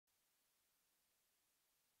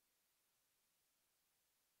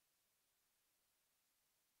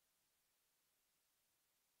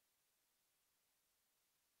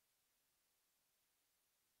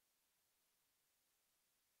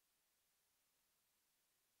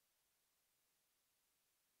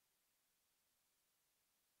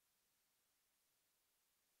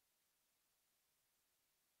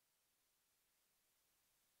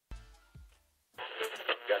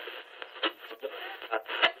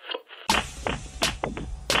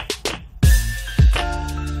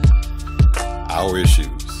our issues,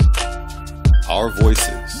 our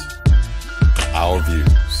voices, our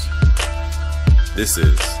views. This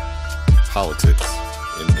is Politics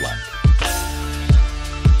in Black.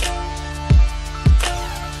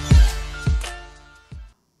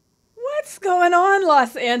 What's going on,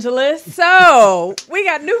 Los Angeles? So, we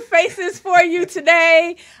got new faces for you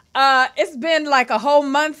today. It's been like a whole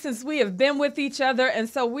month since we have been with each other, and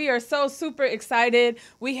so we are so super excited.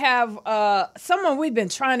 We have someone we've been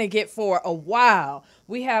trying to get for a while.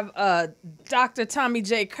 We have Dr. Tommy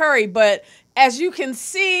J. Curry, but as you can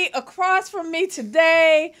see across from me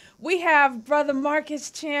today, we have Brother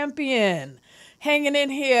Marcus Champion hanging in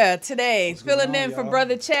here today, filling in for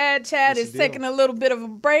Brother Chad. Chad is taking a little bit of a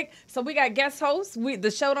break, so we got guest hosts.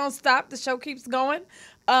 The show don't stop. The show keeps going.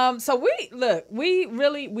 So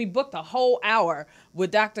we booked a whole hour with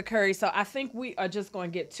Dr. Curry, so I think we are just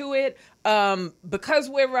going to get to it. Because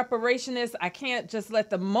we're reparationists, I can't just let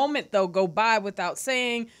the moment, though, go by without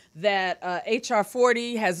saying that H.R.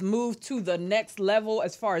 40 has moved to the next level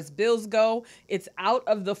as far as bills go. It's out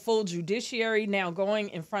of the full judiciary, now going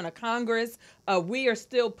in front of Congress. We are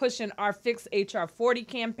still pushing our Fix H.R. 40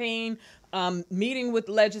 campaign, meeting with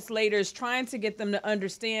legislators, trying to get them to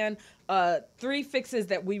understand three fixes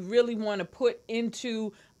that we really want to put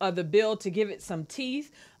into the bill to give it some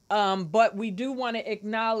teeth. But we do want to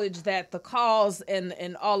acknowledge that the calls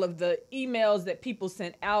and all of the emails that people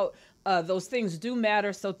sent out, those things do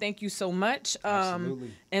matter. So thank you so much.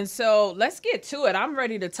 Absolutely. And so let's get to it. I'm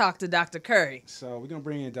ready to talk to Dr. Curry. So we're going to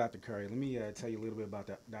bring in Dr. Curry. Let me tell you a little bit about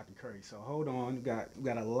Dr. Curry. So hold on. We've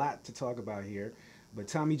got a lot to talk about here. But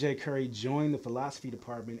Tommy J. Curry joined the philosophy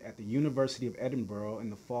department at the University of Edinburgh in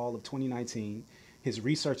the fall of 2019. His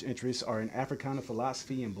research interests are in Africana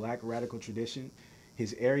philosophy and Black radical tradition.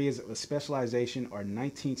 His areas of specialization are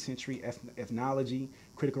 19th century ethnology,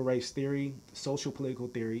 critical race theory, social political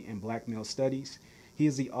theory, and Black male studies. He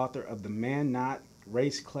is the author of The Man Not,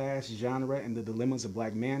 Race, Class, Genre, and the Dilemmas of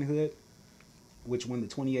Black Manhood, which won the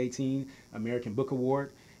 2018 American Book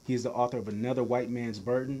Award. He is the author of Another White Man's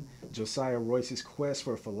Burden, Josiah Royce's Quest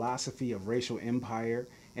for a Philosophy of Racial Empire,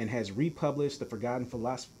 and has republished the forgotten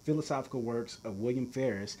philosophical works of William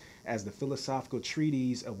Ferris as the Philosophical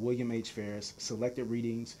Treatise of William H. Ferris, Selected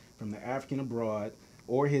Readings from the African Abroad,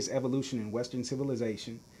 or His Evolution in Western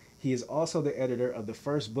Civilization. He is also the editor of the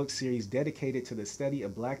first book series dedicated to the study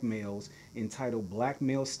of Black males entitled Black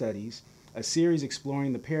Male Studies, a series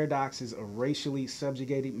exploring the paradoxes of racially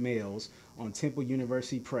subjugated males on Temple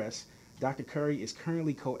University Press. Dr. Curry is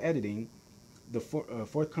currently co-editing the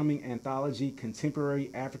forthcoming anthology, Contemporary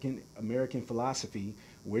African American Philosophy,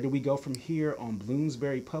 Where Do We Go From Here, on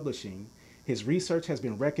Bloomsbury Publishing. His research has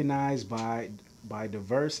been recognized by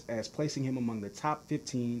Diverse as placing him among the top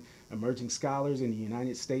 15 emerging scholars in the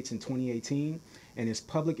United States in 2018, and his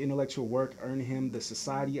public intellectual work earned him the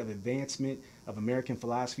Society of Advancement of American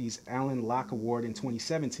Philosophy's Alan Locke Award in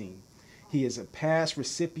 2017. He is a past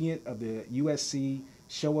recipient of the USC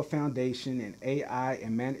Shoah Foundation and AI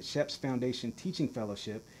and Manage Sheps Foundation Teaching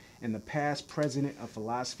Fellowship, and the past president of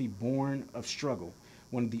Philosophy Born of Struggle,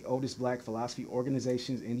 one of the oldest Black philosophy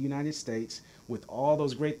organizations in the United States. With all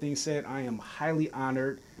those great things said, I am highly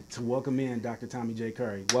honored to welcome in Dr. Tommy J.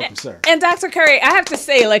 Curry. Welcome, sir. And Dr. Curry, I have to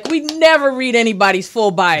say, like, we never read anybody's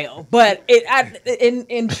full bio, but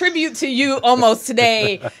in tribute to you almost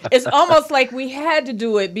today, it's almost like we had to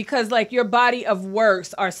do it because, like, your body of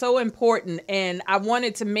works are so important, and I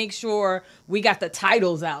wanted to make sure we got the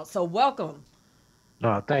titles out. So welcome.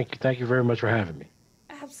 Thank you. Thank you very much for having me.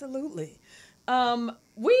 Absolutely.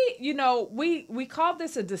 We called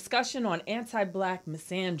this a discussion on anti-Black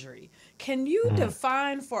misandry. Can you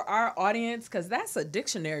define for our audience, because that's a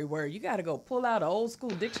dictionary word, you got to go pull out an old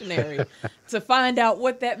school dictionary to find out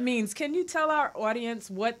what that means. Can you tell our audience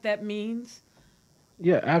what that means?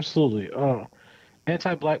 Yeah, absolutely.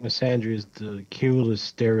 Anti-Black misandry is the cumulative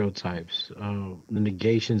stereotypes, the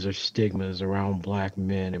negations or stigmas around Black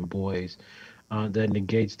men and boys that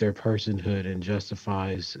negates their personhood and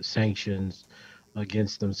justifies sanctions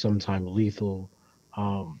against them, sometimes lethal,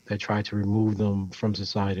 that try to remove them from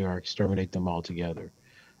society or exterminate them altogether.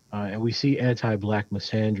 And we see anti-Black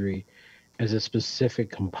misandry as a specific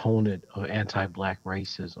component of anti-Black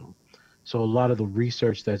racism. So a lot of the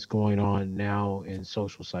research that's going on now in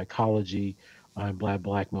social psychology and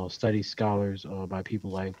Black male studies scholars by people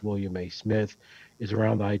like William A. Smith is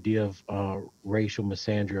around the idea of racial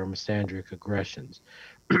misandry or misandric aggressions.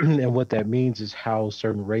 And what that means is how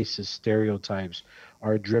certain racist stereotypes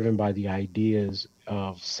are driven by the ideas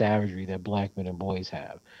of savagery that Black men and boys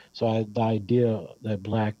have. So the idea that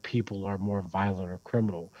Black people are more violent or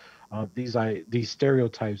criminal, these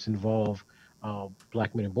stereotypes involve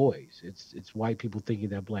black men and boys. It's white people thinking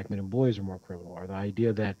that black men and boys are more criminal, or the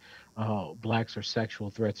idea that blacks are sexual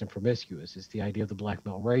threats and promiscuous. It's the idea of the black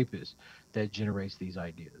male rapist that generates these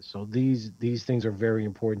ideas. So these things are very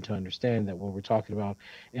important to understand that when we're talking about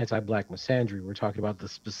anti-black misandry, we're talking about the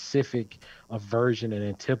specific aversion and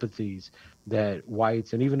antipathies that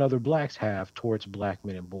whites and even other blacks have towards black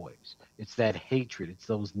men and boys. It's that hatred. It's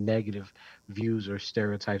those negative views or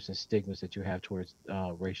stereotypes and stigmas that you have towards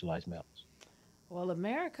racialized males. Well,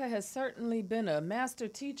 America has certainly been a master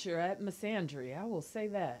teacher at misandry. I will say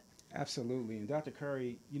that. Absolutely. And Dr.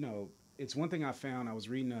 Curry, it's one thing I found. I was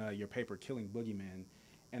reading your paper, Killing Boogeymen,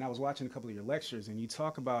 and I was watching a couple of your lectures, and you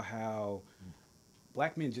talk about how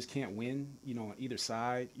black men just can't win, on either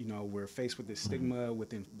side. We're faced with this Mhm. stigma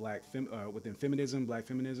within within feminism, black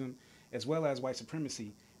feminism, as well as white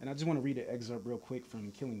supremacy. And I just want to read an excerpt real quick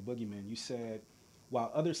from Killing Boogeymen. You said, while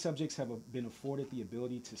other subjects have been afforded the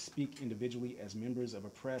ability to speak individually as members of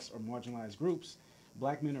oppressed or marginalized groups,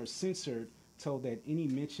 black men are censored, told that any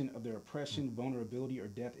mention of their oppression, vulnerability, or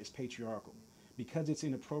death is patriarchal. Because it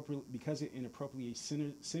inappropriately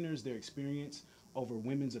centers their experience over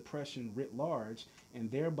women's oppression writ large,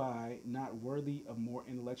 and thereby not worthy of more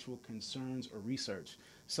intellectual concerns or research.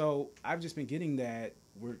 So I've just been getting that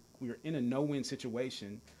we're in a no-win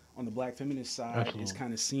situation. On the black feminist side, it's Absolutely.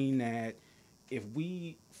 kind of seen that if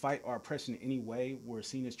we fight our oppression in any way, we're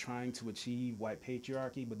seen as trying to achieve white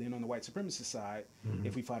patriarchy. But then on the white supremacist side, Mhm.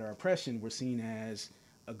 if we fight our oppression, we're seen as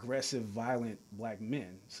aggressive, violent black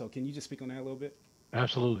men. So can you just speak on that a little bit?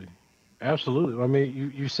 Absolutely. Absolutely. I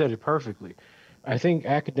mean, you said it perfectly. I think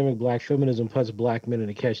academic black feminism puts black men in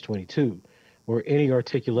a catch 22, where any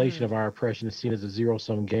articulation of our oppression is seen as a zero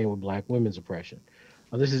sum game with black women's oppression.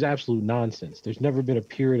 This is absolute nonsense. There's never been a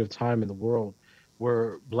period of time in the world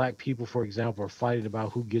where black people, for example, are fighting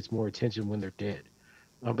about who gets more attention when they're dead.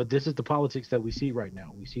 But this is the politics that we see right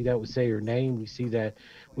now. We see that with Say Your Name. We see that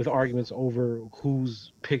with arguments over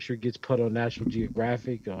whose picture gets put on National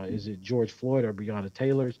Geographic. Is it George Floyd or Breonna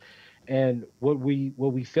Taylor's? And what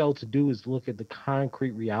we fail to do is look at the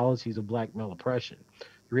concrete realities of black male oppression.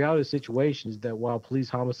 The reality of the situation is that while police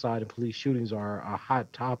homicide and police shootings are a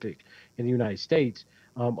hot topic in the United States,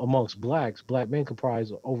 amongst blacks, black men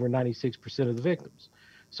comprise over 96% of the victims.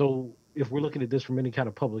 So if we're looking at this from any kind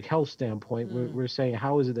of public health standpoint, we're saying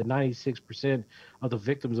how is it that 96% of the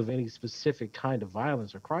victims of any specific kind of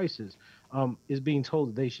violence or crisis is being told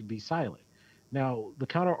that they should be silent? Now, the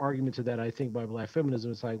counter argument to that, I think, by black feminism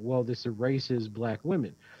is like, well, this erases black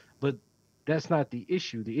women. But that's not the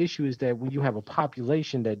issue. The issue is that when you have a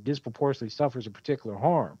population that disproportionately suffers a particular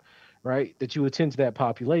harm, right, that you attend to that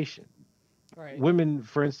population. Right. Women,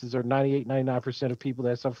 for instance, are 98, 99% of people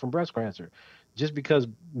that suffer from breast cancer. Just because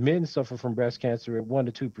men suffer from breast cancer at 1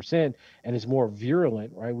 to 2% and it's more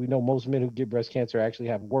virulent, right? We know most men who get breast cancer actually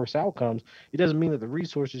have worse outcomes. It doesn't mean that the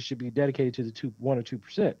resources should be dedicated to the 1 or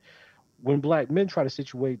 2%. When black men try to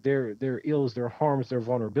situate their ills, their harms, their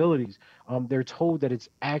vulnerabilities, they're told that it's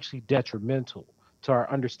actually detrimental to our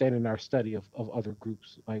understanding, our study of other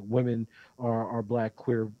groups like women or black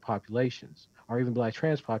queer populations or even black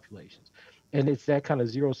trans populations. And it's that kind of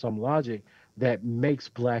zero sum logic that makes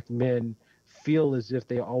black men feel as if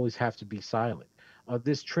they always have to be silent.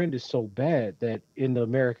 This trend is so bad that in the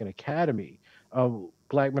American Academy,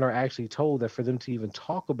 black men are actually told that for them to even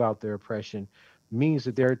talk about their oppression means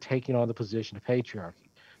that they're taking on the position of patriarchy.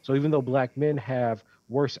 So even though black men have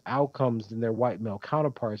worse outcomes than their white male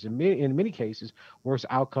counterparts, in many cases, worse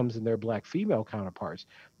outcomes than their black female counterparts,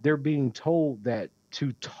 they're being told that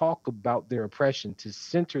to talk about their oppression, to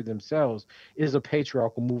center themselves, is a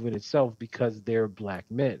patriarchal move in itself because they're black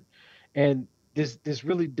men. And this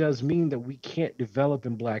really does mean that we can't develop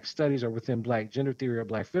in black studies or within black gender theory or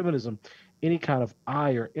black feminism any kind of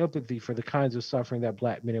eye or empathy for the kinds of suffering that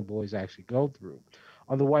black men and boys actually go through.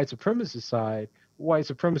 On the white supremacist side, white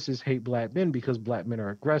supremacists hate black men because black men are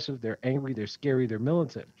aggressive, they're angry, they're scary, they're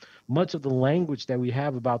militant. Much of the language that we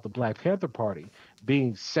have about the Black Panther Party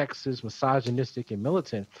being sexist, misogynistic, and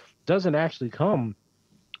militant doesn't actually come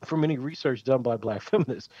from any research done by black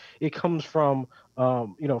feminists. It comes from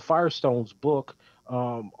Firestone's book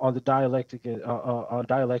on the dialectic on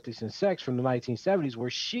dialectics and sex from the 1970s, where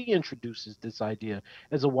she introduces this idea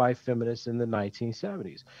as a white feminist in the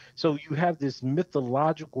 1970s. So you have this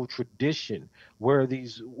mythological tradition where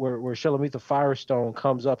where Shulamitha Firestone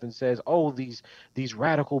comes up and says, "Oh, these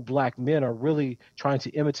radical black men are really trying to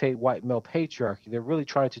imitate white male patriarchy. They're really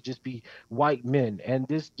trying to just be white men," and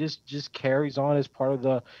this just carries on as part of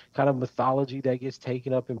the kind of mythology that gets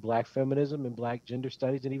taken up in black feminism and black gender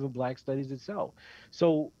studies and even black studies itself.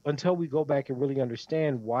 So until we go back and really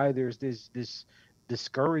understand why there's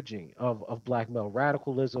discouraging of black male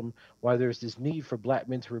radicalism, why there's this need for black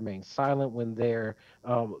men to remain silent when they're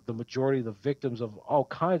the majority of the victims of all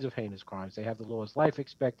kinds of heinous crimes. They have the lowest life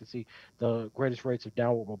expectancy, the greatest rates of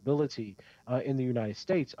downward mobility in the United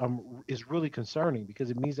States, is really concerning because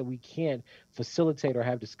it means that we can't facilitate or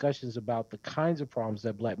have discussions about the kinds of problems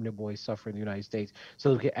that black men and boys suffer in the United States so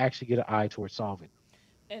that we can actually get an eye towards solving.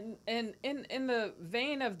 And in the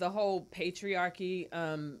vein of the whole patriarchy,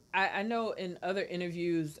 I know in other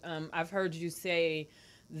interviews, I've heard you say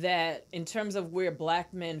that in terms of where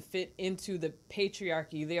black men fit into the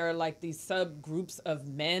patriarchy, there are like these subgroups of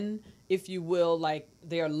men, if you will, like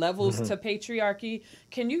there are levels Hmm. to patriarchy.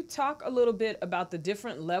 Can you talk a little bit about the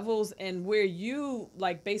different levels and where you,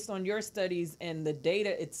 like based on your studies and the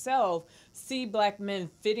data itself, see black men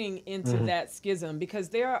fitting into Hmm. that schism? Because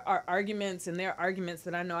there are arguments, and there are arguments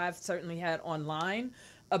that I know I've certainly had online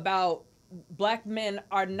about black men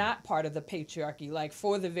are not part of the patriarchy, like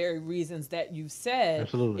for the very reasons that you said.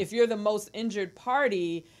 Absolutely. If you're the most injured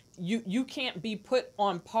party, you can't be put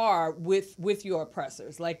on par with your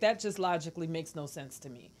oppressors. Like that just logically makes no sense to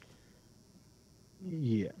me.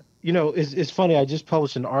 Yeah. It's funny. I just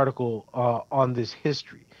published an article on this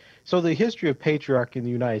history. So the history of patriarchy in the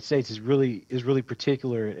United States is really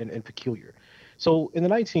particular and peculiar. So in the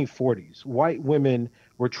 1940s, white women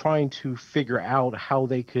were trying to figure out how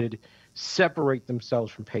they could separate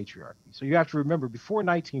themselves from patriarchy. So you have to remember, before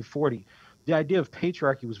 1940, the idea of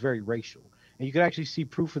patriarchy was very racial, and you could actually see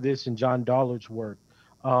proof of this in John Dollard's work,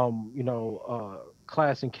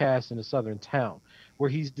 Class and Caste in a Southern Town, where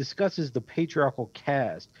he discusses the patriarchal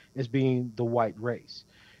caste as being the white race.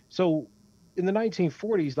 So in the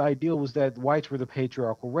 1940s, the ideal was that whites were the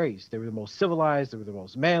patriarchal race. They were the most civilized, they were the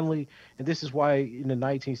most manly. And this is why in the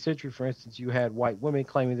 19th century, for instance, you had white women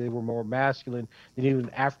claiming they were more masculine than even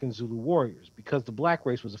African Zulu warriors. Because the black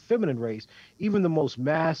race was a feminine race, even the most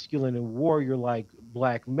masculine and warrior like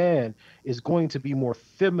black man is going to be more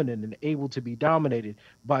feminine and able to be dominated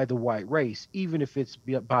by the white race, even if it's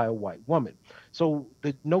by a white woman. So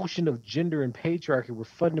the notion of gender and patriarchy were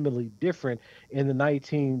fundamentally different in the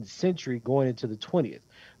 19th century going into the 20th.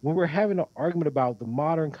 When we're having an argument about the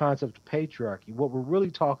modern concept of patriarchy, what we're really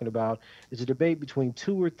talking about is a debate between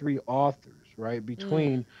two or three authors, right?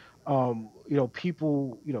 Between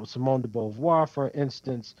people, Simone de Beauvoir, for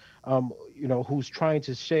instance, who's trying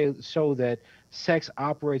to show that sex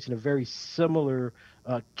operates in a very similar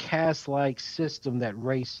caste-like system that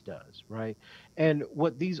race does, right? And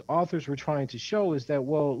what these authors were trying to show is that,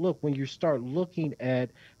 well, look, when you start looking at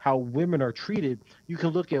how women are treated, you can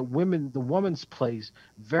look at the woman's place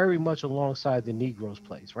very much alongside the Negro's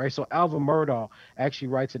place, right? So Alva Murdaugh actually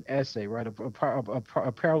writes an essay, right,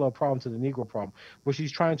 a parallel problem to the Negro problem, where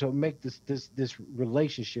she's trying to make this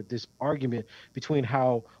relationship, this argument between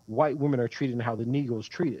how white women are treated and how the Negroes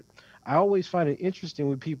treated. I always find it interesting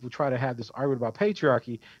when people try to have this argument about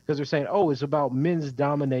patriarchy because they're saying, oh, it's about men's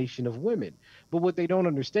domination of women. But what they don't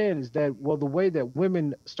understand is that, well, the way that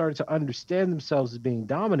women started to understand themselves as being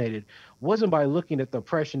dominated wasn't by looking at the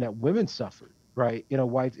oppression that women suffered. Right, in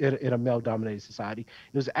a male dominated society,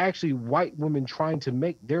 it was actually white women trying to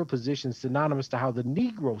make their positions synonymous to how the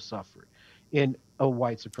Negro suffered in a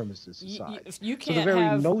white supremacist society. You So the can't very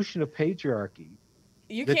have notion of patriarchy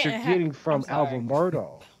you that you're can't have getting I'm from Alva sorry.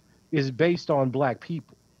 Murdaugh is based on black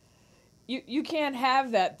people. You can't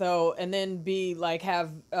have that though, and then be like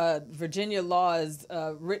have Virginia laws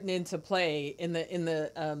written into play in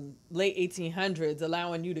the late 1800s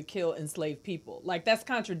allowing you to kill enslaved people. Like that's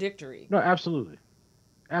contradictory. No, absolutely.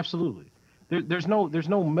 Absolutely. There's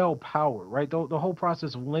no male power, right? The whole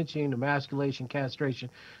process of lynching, emasculation, castration,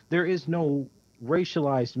 there is no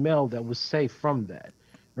racialized male that was safe from that,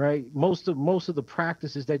 right? Most of the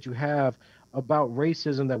practices that you have about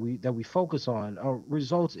racism that we focus on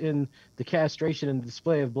results in the castration and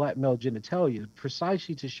display of black male genitalia,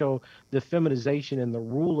 precisely to show the feminization and the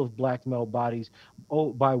rule of black male bodies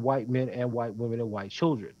by white men and white women and white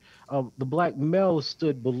children. The black male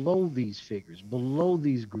stood below these figures, below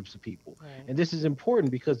these groups of people. Right. And this is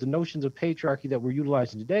important because the notions of patriarchy that we're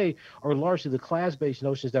utilizing today are largely the class-based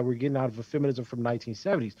notions that we're getting out of a feminism from the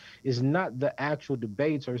 1970s. Is not the actual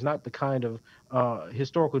debates, or is not the kind of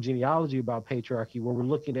historical genealogy about patriarchy where we're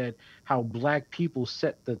looking at how black people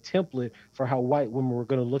set the template for how white women were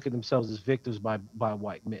going to look at themselves as victims by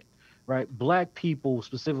white men. right? Black people,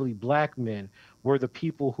 specifically black men, were the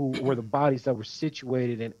people who were the bodies that were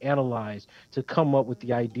situated and analyzed to come up with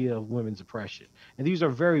the idea of women's oppression. And these are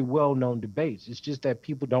very well known debates. It's just that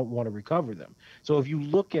people don't want to recover them. So if you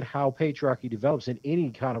look at how patriarchy develops in any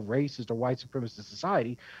kind of racist or white supremacist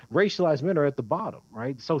society, racialized men are at the bottom,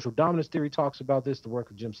 right? Social dominance theory talks about this, the work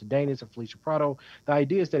of Jim Sedanis and Felicia Prado. The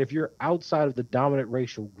idea is that if you're outside of the dominant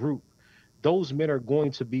racial group, those men are going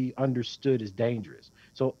to be understood as dangerous.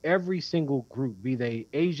 So every single group, be they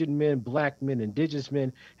Asian men, black men, indigenous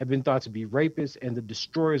men, have been thought to be rapists and the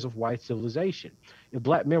destroyers of white civilization. If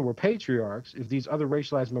black men were patriarchs, if these other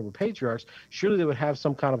racialized men were patriarchs, surely they would have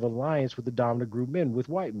some kind of alliance with the dominant group men, with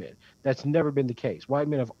white men. That's never been the case. White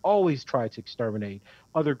men have always tried to exterminate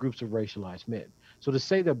other groups of racialized men. So to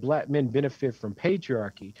say that black men benefit from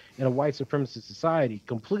patriarchy in a white supremacist society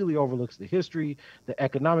completely overlooks the history, the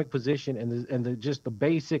economic position, and the just the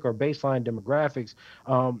basic or baseline demographics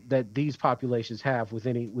that these populations have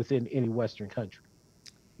within any Western country.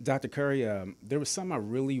 Dr. Curry, there was something I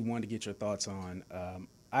really wanted to get your thoughts on.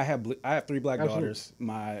 I have three black Absolutely. daughters.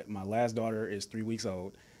 My last daughter is 3 weeks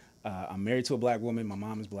old. I'm married to a black woman. My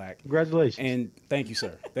mom is black. Congratulations. And thank you,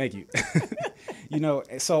 sir. Thank you.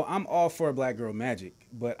 So I'm all for black girl magic,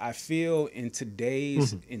 but I feel in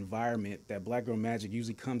today's Mhm. environment that black girl magic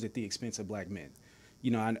usually comes at the expense of black men.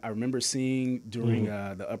 I remember seeing during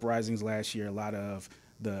Mhm. the uprisings last year a lot of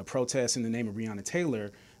the protests in the name of Breonna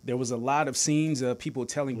Taylor. There was a lot of scenes of people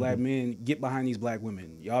telling black Mhm. men, get behind these black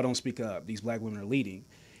women. Y'all don't speak up. These black women are leading.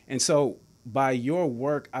 And so by your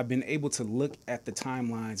work, I've been able to look at the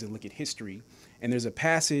timelines and look at history. And there's a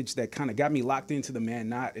passage that kind of got me locked into the man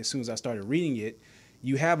not as soon as I started reading it.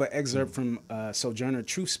 You have an excerpt Mhm. from Sojourner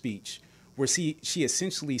Truth's speech where she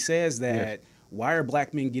essentially says Yes. that why are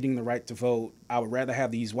black men getting the right to vote? I would rather have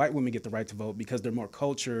these white women get the right to vote because they're more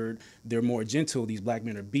cultured, they're more gentle. These black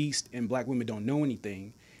men are beasts, and black women don't know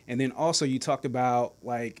anything. And then also you talked about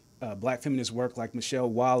like black feminist work like Michelle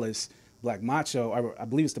Wallace, Black Macho, or I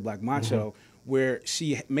believe it's the Black Mhm. Macho, where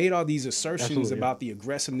she made all these assertions Absolutely. Yeah. about the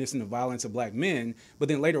aggressiveness and the violence of black men, but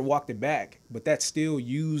then later walked it back. But that's still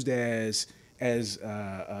used as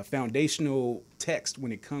a foundational text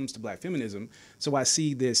when it comes to black feminism. So I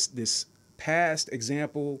see this past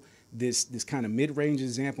example, this kind of mid-range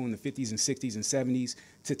example in the 50s and 60s and 70s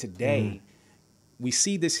to Mhm. today. We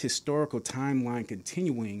see this historical timeline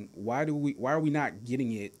continuing. Why are we not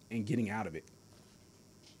getting it and getting out of it?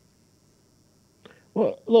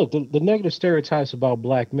 Well, look, the negative stereotypes about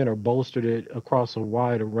black men are bolstered across a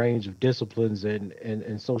wide range of disciplines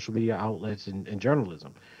and social media outlets and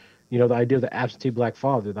journalism. The idea of the absentee black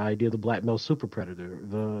father, the idea of the black male super predator,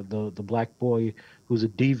 the black boy who's a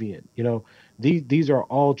deviant. These are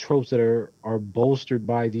all tropes that are bolstered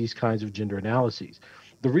by these kinds of gender analyses.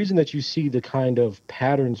 The reason that you see the kind of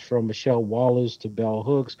patterns from Michelle Wallace to Bell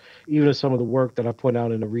Hooks, even in some of the work that I point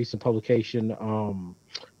out in a recent publication,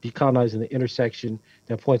 decolonizing the intersection,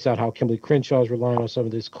 that points out how Kimberly Crenshaw is relying on some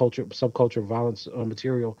of this culture, subculture violence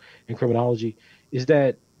material in criminology, is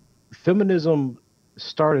that feminism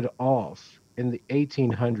started off in the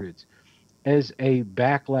 1800s as a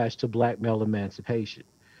backlash to black male emancipation.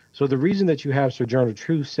 So the reason that you have Sojourner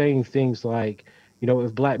Truth saying things like,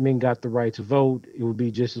 if black men got the right to vote, it would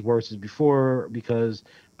be just as worse as before because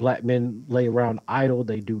black men lay around idle,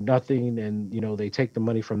 they do nothing, and they take the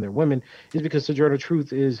money from their women, is because Sojourner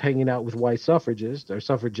Truth is hanging out with white suffragists or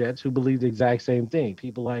suffragettes who believe the exact same thing.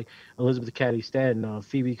 People like Elizabeth Cady Stanton,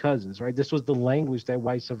 Phoebe Cousins, right? This was the language that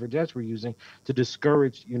white suffragettes were using to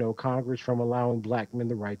discourage, Congress from allowing black men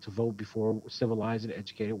the right to vote before civilized and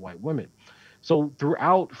educated white women. So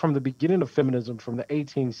throughout, from the beginning of feminism, from the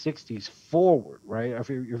 1860s forward, right? If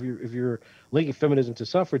you're linking feminism to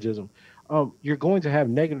suffragism, you're going to have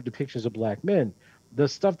negative depictions of black men. The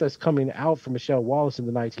stuff that's coming out from Michelle Wallace in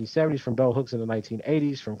the 1970s, from Bell Hooks in the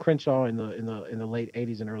 1980s, from Crenshaw in the late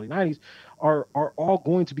 80s and early 90s, are all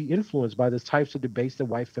going to be influenced by the types of debates that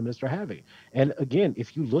white feminists are having. And again,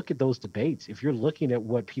 if you look at those debates, if you're looking at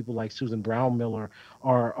what people like Susan Brown Miller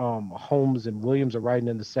or Holmes and Williams are writing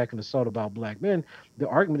in the second assault about black men, the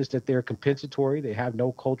argument is that they're compensatory, they have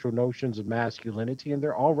no cultural notions of masculinity, and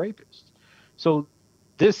they're all rapists. So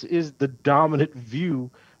this is the dominant view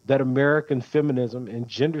that American feminism and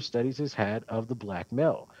gender studies has had of the black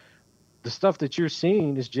male. The stuff that you're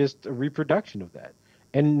seeing is just a reproduction of that.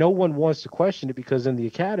 And no one wants to question it because in the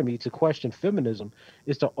academy, to question feminism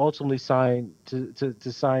is to ultimately sign,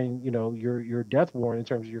 your death warrant in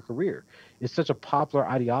terms of your career. It's such a popular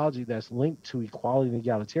ideology that's linked to equality and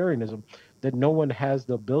egalitarianism that no one has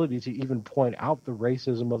the ability to even point out the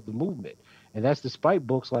racism of the movement. And that's despite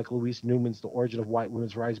books like Louise Newman's The Origin of White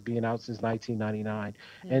Women's Rights being out since 1999,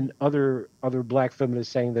 and other black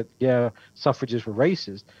feminists saying that, yeah, suffragists were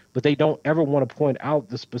racist, but they don't ever want to point out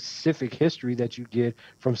the specific history that you get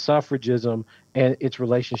from suffragism and its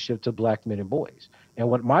relationship to black men and boys. And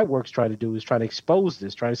what my work's trying to do is trying to expose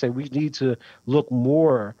this, trying to say we need to look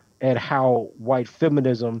more at how white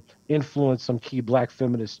feminism influenced some key black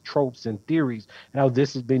feminist tropes and theories, and how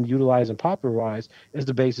this has been utilized and popularized as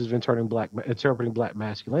the basis of interpreting black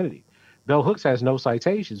masculinity. Bell Hooks has no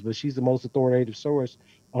citations, but she's the most authoritative source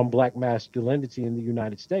on black masculinity in the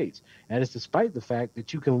United States. And it's despite the fact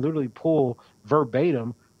that you can literally pull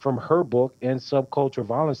verbatim from her book and subculture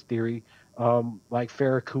violence theory, like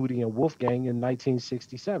Farrakhan and Wolfgang in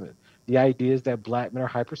 1967. The idea is that black men are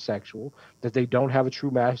hypersexual, that they don't have a true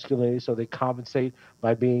masculinity, so they compensate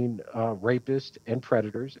by being rapists and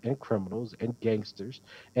predators and criminals and gangsters.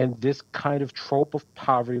 And this kind of trope of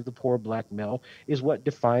poverty of the poor black male is what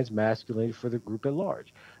defines masculinity for the group at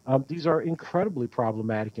large. These are incredibly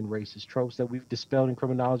problematic and racist tropes that we've dispelled in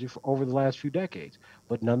criminology for over the last few decades,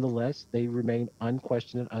 but nonetheless, they remain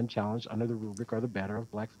unquestioned and unchallenged under the rubric or the banner of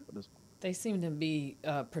black feminism. They seem to be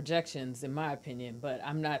projections, in my opinion, but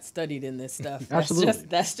I'm not studied in this stuff. That's just Absolutely.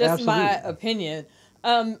 that's just my Absolutely. opinion.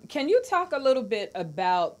 Can you talk a little bit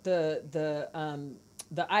about the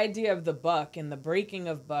idea of the buck and the breaking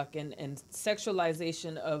of buck and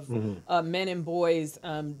sexualization of Mhm. men and boys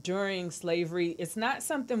during slavery? It's not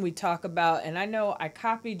something we talk about, and I know I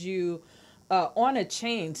copied you on a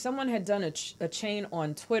chain. Someone had done a chain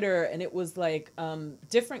on Twitter, and it was like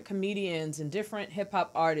different comedians and different hip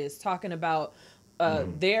hop artists talking about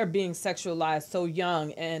Mhm. they're being sexualized so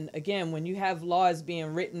young. And again, when you have laws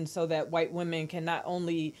being written so that white women can not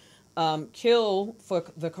only kill for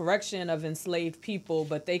the correction of enslaved people,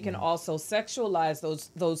 but they can Mhm. also sexualize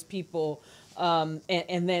those people, and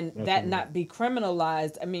then that Absolutely. not be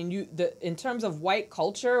criminalized. I mean, in terms of white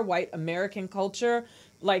culture, white American culture,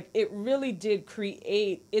 like it really did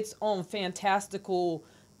create its own fantastical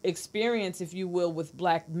experience, if you will, with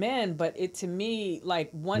black men. But it, to me,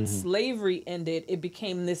 like once Mhm. slavery ended, it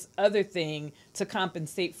became this other thing to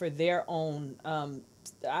compensate for their own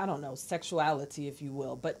I don't know, sexuality, if you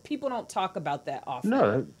will. But people don't talk about that often.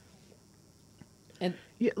 No, And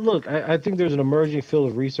yeah, look, I think there's an emerging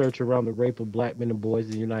field of research around the rape of black men and boys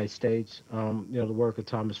in the United States. The work of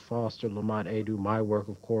Thomas Foster, Lamont Adu, my work,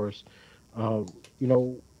 of course. You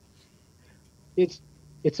know, it's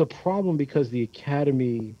it's a problem because the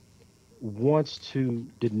academy wants to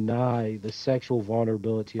deny the sexual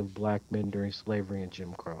vulnerability of black men during slavery and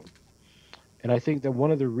Jim Crow. And I think that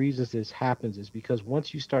one of the reasons this happens is because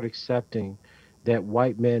once you start accepting that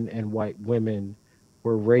white men and white women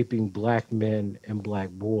were raping black men and black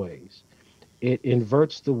boys, it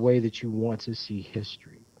inverts the way that you want to see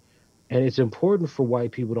history. And it's important for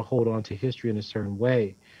white people to hold on to history in a certain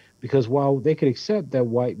way because while they could accept that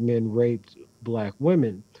white men raped black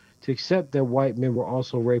women, to accept that white men were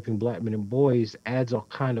also raping black men and boys adds a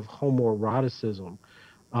kind of homoeroticism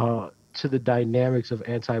to the dynamics of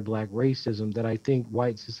anti-black racism that I think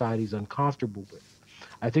white society is uncomfortable with.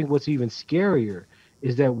 I think what's even scarier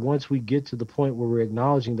is that once we get to the point where we're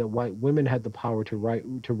acknowledging that white women had the power to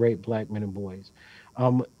rape black men and boys,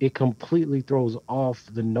 it completely throws off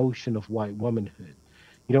the notion of white womanhood.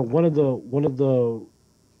 One of the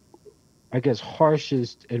I guess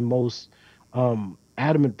harshest and most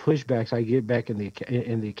adamant pushbacks I get back in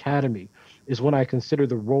the academy is when I consider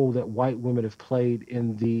the role that white women have played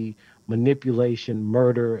in the manipulation,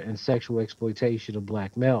 murder, and sexual exploitation of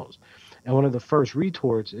black males. And one of the first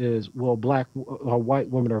retorts is, well, white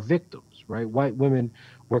women are victims, right? White women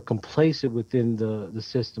were complacent within the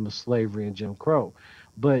system of slavery and Jim Crow.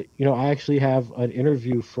 But I actually have an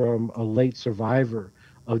interview from a late survivor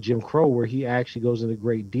of Jim Crow, where he actually goes into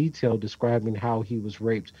great detail describing how he was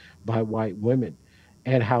raped by white women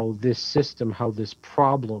and how this system, how this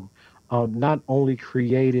problem not only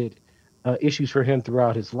created issues for him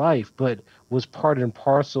throughout his life, but was part and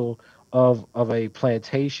parcel of a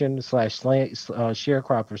plantation slash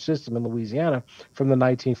sharecropper system in Louisiana from the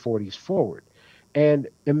 1940s forward. And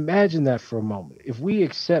imagine that for a moment. If we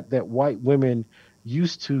accept that white women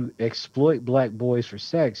used to exploit black boys for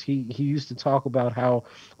sex, he used to talk about how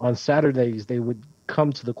on Saturdays they would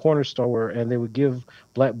come to the corner store and they would give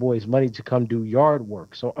black boys money to come do yard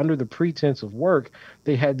work. So under the pretense of work,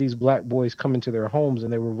 they had these black boys come into their homes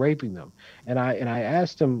and they were raping them. And I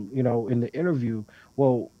asked him, in the interview,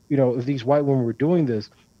 well, if these white women were doing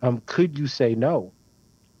this, could you say no?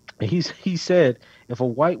 He said if a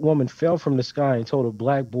white woman fell from the sky and told a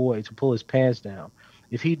black boy to pull his pants down,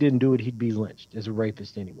 If he didn't do it, he'd be lynched as a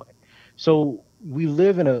rapist anyway. So we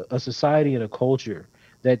live in a society and a culture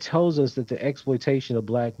that tells us that the exploitation of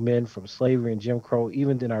black men from slavery and Jim Crow,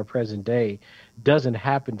 even in our present day, doesn't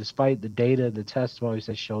happen despite the data and the testimonies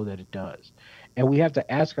that show that it does. And we have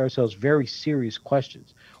to ask ourselves very serious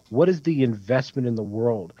questions. What is the investment in the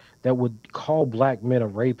world that would call black men a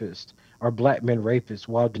rapist or black men rapists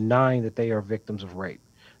while denying that they are victims of rape?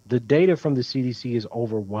 The data from the CDC is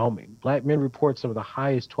overwhelming. Black men report some of the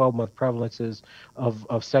highest 12-month prevalences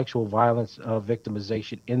of sexual violence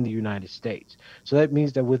victimization in the United States. So that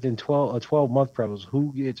means that within 12-month prevalence,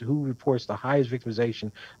 who reports the highest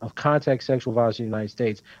victimization of contact sexual violence in the United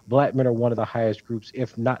States? Black men are one of the highest groups,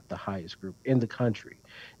 if not the highest group in the country.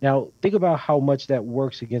 Now, think about how much that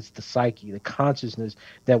works against the psyche, the consciousness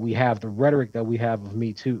that we have, the rhetoric that we have of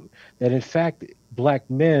Me Too. That in fact, black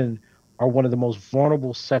men are one of the most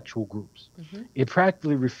vulnerable sexual groups. Hmm. It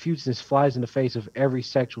practically refutes and flies in the face of every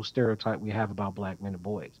sexual stereotype we have about black men and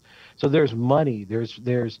boys. So there's money, there's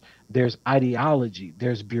ideology,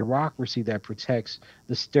 there's bureaucracy that protects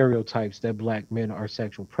the stereotypes that black men are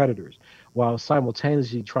sexual predators, while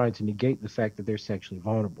simultaneously trying to negate the fact that they're sexually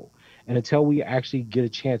vulnerable. And until we actually get a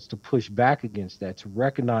chance to push back against that, to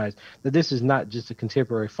recognize that this is not just a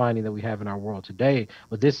contemporary finding that we have in our world today,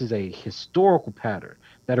 but this is a historical pattern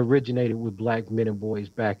that originated with black men and boys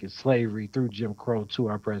back in slavery through Jim Crow to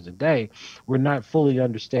our present day, we're not fully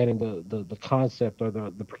understanding the concept or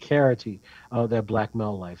the precarity that black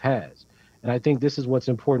male life has. And I think this is what's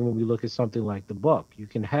important when we look at something like the buck. You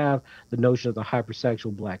can have the notion of the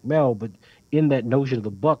hypersexual black male, but in that notion of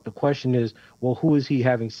the buck, the question is, well, who is he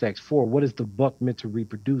having sex for? What is the buck meant to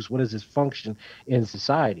reproduce? What is his function in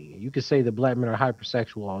society? You could say that black men are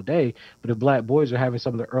hypersexual all day, but if black boys are having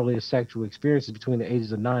some of the earliest sexual experiences between the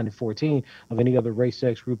ages of 9 and 14 of any other race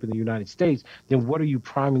sex group in the United States, then what are you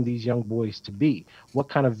priming these young boys to be? What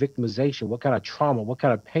kind of victimization, what kind of trauma, what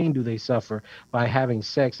kind of pain do they suffer by having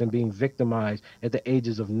sex and being victimized at the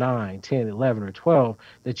ages of 9, 10, 11, or 12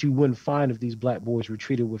 that you wouldn't find if these black boys were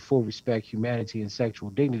treated with full respect, humanity, and sexual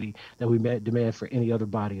dignity that we demand for any other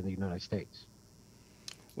body in the United States?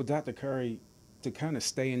 Well, Dr. Curry, to kind of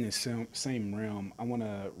stay in this same realm, I want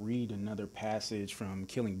to read another passage from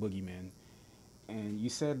Killing Boogeymen. And you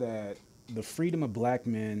said that the freedom of black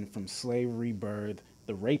men from slavery birthed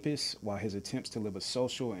the rapist, while his attempts to live a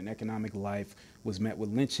social and economic life was met with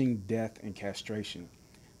lynching, death, and castration.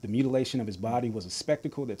 The mutilation of his body was a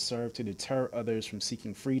spectacle that served to deter others from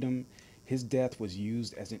seeking freedom. His death was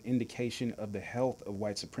used as an indication of the health of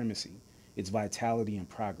white supremacy, its vitality and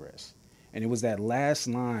progress. And it was that last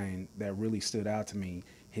line that really stood out to me.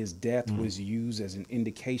 His death Mm. was used as an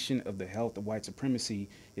indication of the health of white supremacy,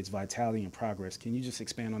 its vitality and progress. Can you just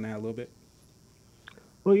expand on that a little bit?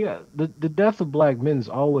 Well, yeah, the death of black men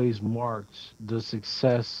always marks the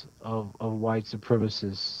success of white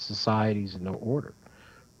supremacist societies and their order.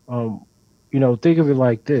 Um, think of it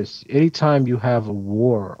like this: anytime you have a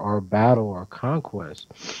war or a battle or a conquest,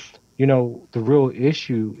 the real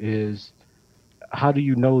issue is how do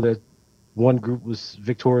you know that one group was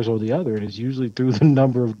victorious over the other? And it's usually through the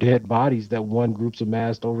number of dead bodies that one group's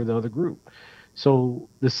amassed over the other group. So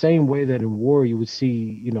the same way that in war you would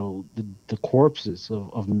see, the corpses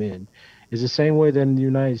of men, is the same way that in the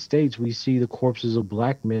United States we see the corpses of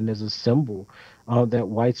black men as a symbol that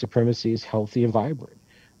white supremacy is healthy and vibrant.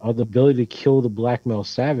 The ability to kill the black male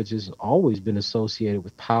savage has always been associated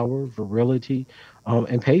with power, virility,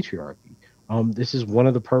 and patriarchy. This is one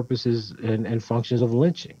of the purposes and functions of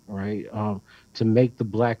lynching, right? To make the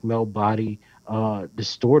black male body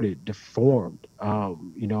distorted, deformed,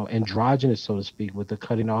 androgynous, so to speak, with the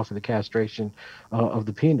cutting off and the castration of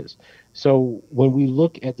the penis. So when we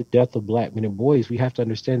look at the death of black men and boys, we have to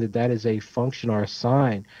understand that that is a function or a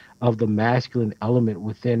sign of the masculine element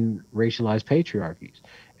within racialized patriarchies.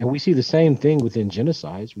 And we see the same thing within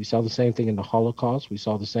genocides. We saw the same thing in the Holocaust. We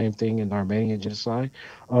saw the same thing in the Armenian genocide.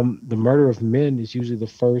 The murder of men is usually the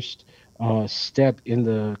first step in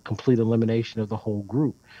the complete elimination of the whole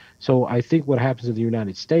group. So I think what happens in the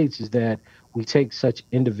United States is that we take such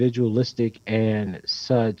individualistic and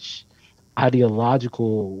such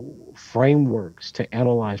ideological frameworks to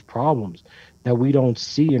analyze problems that we don't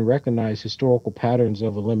see and recognize historical patterns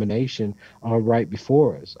of elimination right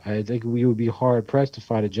before us. I think we would be hard pressed to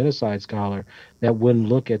find a genocide scholar that wouldn't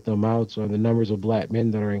look at the amounts or the numbers of black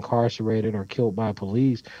men that are incarcerated or killed by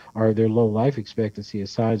police or their low life expectancy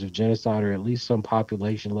as signs of genocide or at least some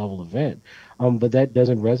population level event. but that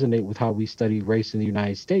doesn't resonate with how we study race in the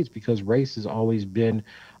United States, because race has always been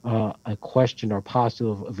a question or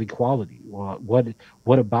postulate of equality. Well,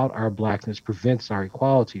 what about our blackness prevents our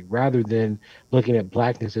equality, rather than looking at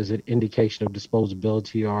blackness as an indication of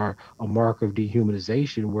disposability or a mark of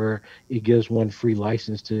dehumanization, where it gives one free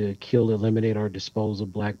license to kill, eliminate, or dispose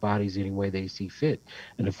of black bodies any way they see fit.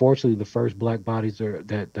 And unfortunately, the first black bodies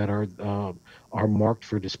are marked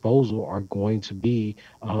for disposal are going to be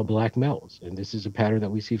black males, and this is a pattern that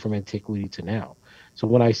we see from antiquity to now. So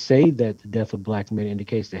when I say that the death of black men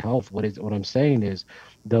indicates the health, what I'm saying is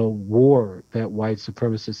the war that white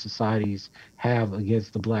supremacist societies have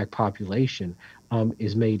against the black population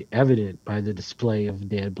is made evident by the display of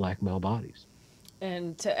dead black male bodies.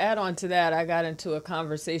 And to add on to that, I got into a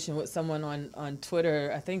conversation with someone on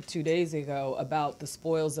Twitter, I think 2 days ago, about the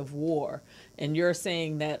spoils of war. And you're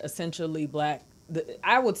saying that essentially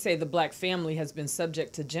I would say the black family has been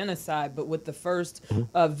subject to genocide, but with the first Hmm.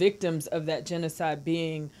 victims of that genocide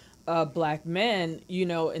being black men,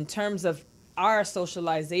 in terms of our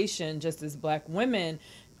socialization just as black women,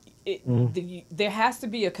 Hmm. there has to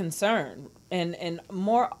be a concern, and a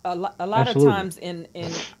lot of Absolutely. times in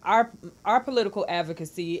our political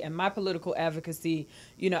advocacy and my political advocacy,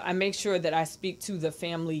 I make sure that I speak to the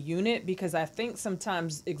family unit, because I think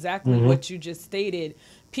sometimes exactly Hmm. what you just stated,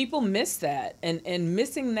 people miss that, and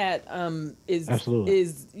missing that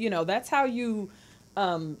Absolutely. that's how you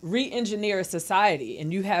re-engineer a society,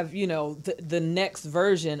 and you have the next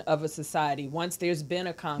version of a society once there's been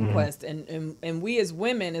a Hmm. conquest, and we as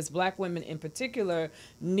women, as black women in particular,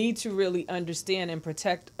 need to really understand and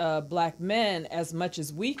protect black men as much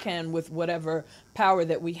as we can with whatever power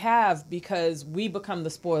that we have, because we become the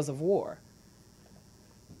spoils of war.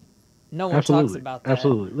 No one talks Absolutely. about that.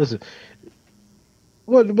 Absolutely. Listen,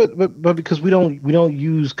 well, but because we don't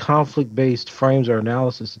use conflict based frames or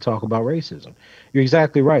analysis to talk about racism. You're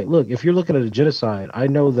exactly right. Look, if you're looking at a genocide, I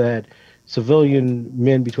know that civilian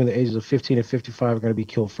men between the ages of 15 and 55 are going to be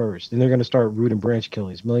killed first. And they're going to start root and branch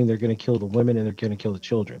killings, meaning they're going to kill the women and they're going to kill the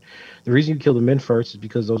children. The reason you kill the men first is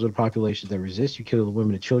because those are the populations that resist. You kill the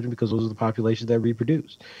women and children because those are the populations that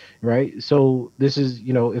reproduce, right? So this is,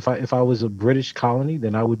 if I was a British colony,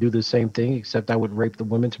 then I would do the same thing, except I would rape the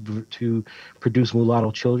women to produce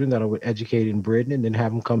mulatto children that I would educate in Britain, and then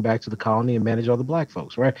have them come back to the colony and manage all the black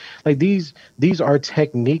folks, right? Like these are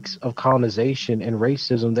techniques of colonization and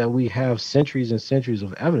racism that we have centuries and centuries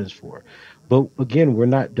of evidence for. But again, we're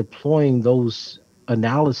not deploying those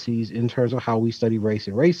analyses in terms of how we study race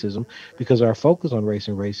and racism, because our focus on race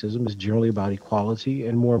and racism is generally about equality,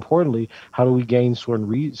 and more importantly, how do we gain certain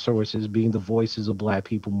resources, being the voices of black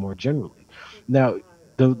people more generally. Now,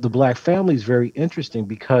 the black family is very interesting,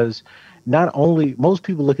 because not only most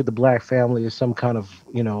people look at the black family as some kind of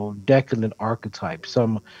decadent archetype,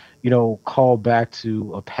 some call back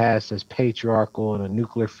to a past that's patriarchal and a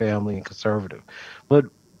nuclear family and conservative, but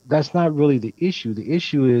that's not really the issue. The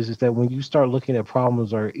issue is that when you start looking at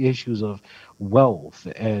problems or issues of wealth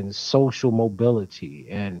and social mobility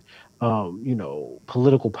and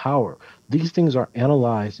political power, these things are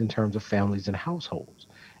analyzed in terms of families and households.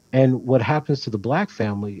 And what happens to the black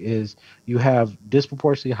family is you have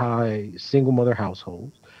disproportionately high single mother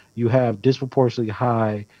households. You have disproportionately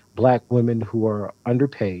high black women who are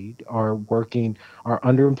underpaid, are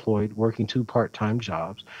underemployed, working two part-time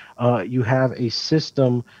jobs. You have a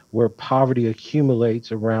system where poverty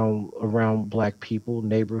accumulates around black people,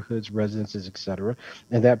 neighborhoods, residences, etc.,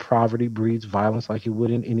 and that poverty breeds violence like it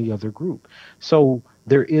would in any other group. So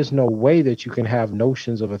there is no way that you can have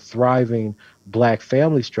notions of a thriving black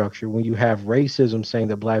family structure when you have racism saying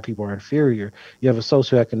that black people are inferior. You have a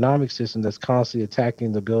socioeconomic system that's constantly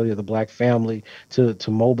attacking the ability of the black family to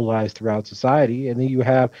mobilize throughout society. And then you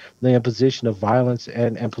have the imposition of violence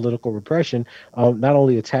and political repression, not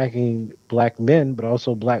only attacking black men, but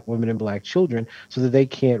also black women and black children, so that they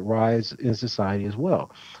can't rise in society as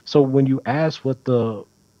well. So when you ask what the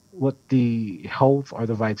health or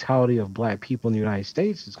the vitality of black people in the United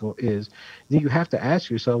States is, then you have to ask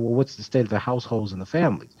yourself, well, what's the state of the households and the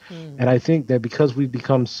families? And I think that because we've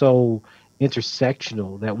become so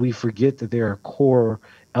intersectional that we forget that there are core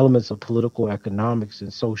elements of political economics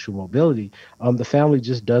and social mobility, the family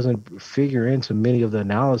just doesn't figure into many of the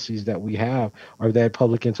analyses that we have or that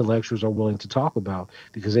public intellectuals are willing to talk about,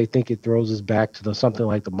 because they think it throws us back to something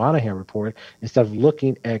like the Monahan report, instead of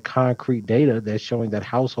looking at concrete data that's showing that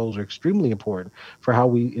households are extremely important for how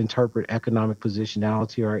we interpret economic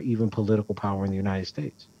positionality or even political power in the United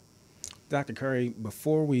States. Dr. Curry,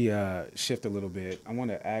 before we shift a little bit, I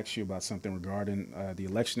want to ask you about something regarding the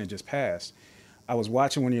election that just passed. I was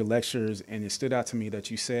watching one of your lectures, and it stood out to me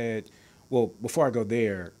that you said, well, before I go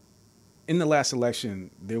there, in the last election,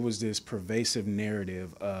 there was this pervasive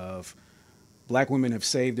narrative of black women have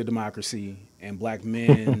saved the democracy and black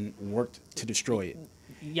men worked to destroy it.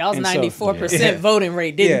 Y'all's And so, 94% yeah, voting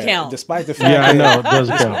rate didn't yeah, count. despite the Yeah, fact I know that it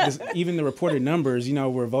doesn't count. even the reported numbers,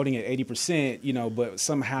 we're voting at 80%, but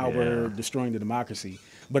somehow we're Yeah. destroying the democracy.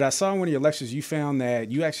 But I saw in one of your lectures, you found that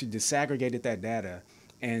you actually disaggregated that data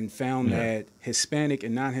and found Yeah. that Hispanic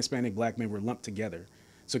and non-Hispanic black men were lumped together.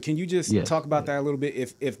 So can you just Yes. talk about that a little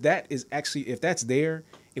bit? If that is actually, if that's there,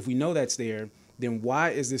 if we know that's there, then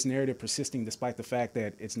why is this narrative persisting despite the fact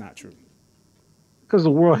that it's not true? Because the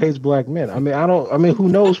world hates black men. I mean, I don't. I mean, who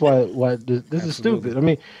knows why? Why this is Absolutely. stupid. I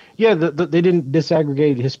mean, yeah, they didn't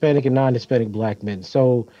disaggregate Hispanic and non-Hispanic black men.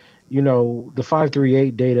 So, the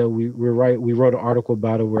 538 data. We're right. We wrote an article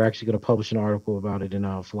about it. We're actually going to publish an article about it in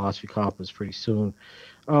Philosophy Compass pretty soon.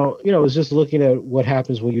 It's just looking at what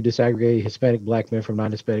happens when you disaggregate Hispanic black men from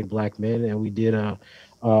non-Hispanic black men, and we did a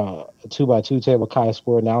two by two table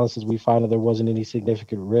chi-square analysis. We found that there wasn't any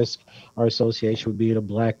significant risk or association with being a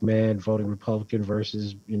black man voting Republican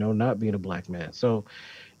versus not being a black man. So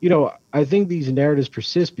I think these narratives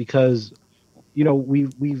persist because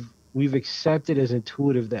we've accepted as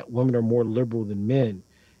intuitive that women are more liberal than men.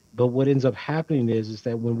 But what ends up happening is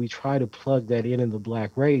that when we try to plug that in the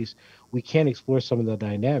black race, we can't explore some of the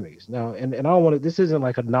dynamics. Now, and I don't want to. This isn't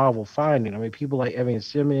like a novel finding. I mean, people like Evelyn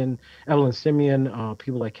Simeon,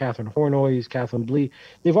 people like Catherine Hornoys, Catherine Blee,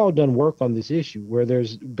 they've all done work on this issue where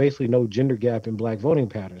there's basically no gender gap in black voting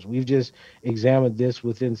patterns. We've just examined this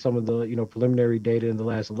within some of the preliminary data in the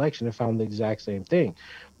last election and found the exact same thing.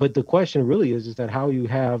 But the question really is that how you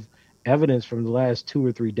have evidence from the last 2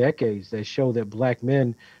 or 3 decades that show that black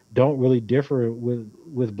men don't really differ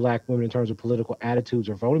with black women in terms of political attitudes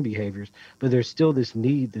or voting behaviors, but there's still this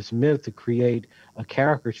need, this myth to create a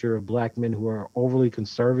caricature of black men who are overly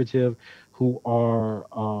conservative, who are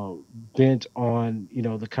bent on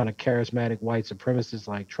the kind of charismatic white supremacists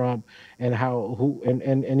like Trump, and how who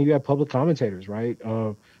and you have public commentators, right?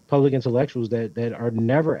 Public intellectuals that are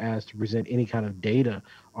never asked to present any kind of data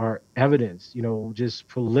or evidence, just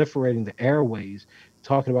proliferating the airways,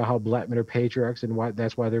 talking about how black men are patriarchs and why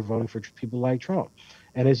that's why they're voting for people like Trump.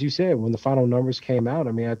 And as you said, when the final numbers came out,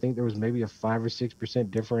 I mean, I think there was maybe a 5 or 6%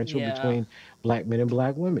 differential Yeah. between black men and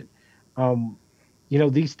black women. Um,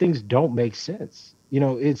 these things don't make sense.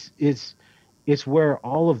 It's where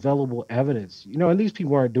all available evidence, and these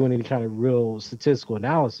people aren't doing any kind of real statistical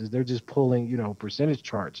analysis. They're just pulling, percentage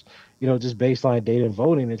charts, just baseline data and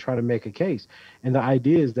voting and trying to make a case. And the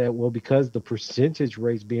idea is that, well, because the percentage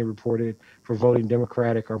rates being reported for voting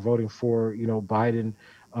Democratic or voting for, Biden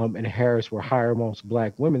and Harris were higher amongst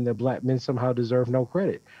black women, that black men somehow deserve no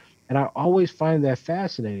credit. And I always find that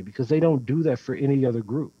fascinating because they don't do that for any other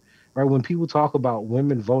group. Right? When people talk about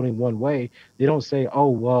women voting one way, they don't say, "Oh,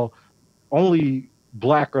 well, only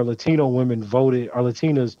black or Latino women voted or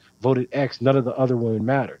Latinas voted X, none of the other women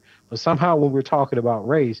matter." But somehow when we're talking about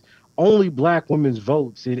race, only black women's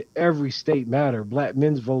votes in every state matter. Black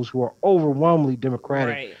men's votes who are overwhelmingly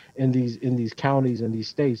democratic Right. in these counties and these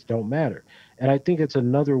states don't matter. And I think it's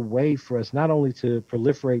another way for us not only to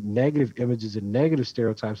proliferate negative images and negative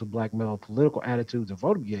stereotypes of black male political attitudes and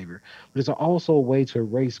voting behavior, but it's also a way to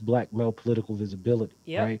erase black male political visibility,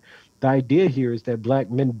 Yep. right? The idea here is that black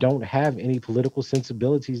men don't have any political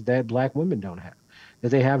sensibilities that black women don't have, that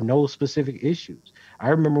they have no specific issues. I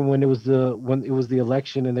remember when it was the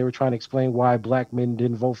election and they were trying to explain why black men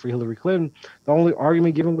didn't vote for Hillary Clinton. The only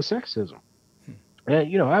argument given was sexism.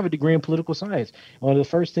 And I have a degree in political science. One of the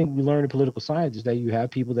first things we learn in political science is that you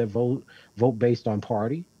have people that vote based on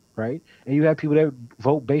party, right? And you have people that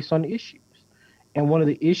vote based on issues. And one of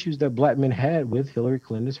the issues that black men had with Hillary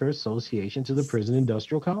Clinton is her association to the prison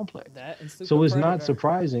industrial complex. That and super So it's not predator.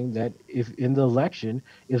 surprising that if in the election,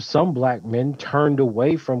 if some black men turned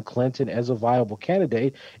away from Clinton as a viable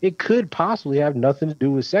candidate, it could possibly have nothing to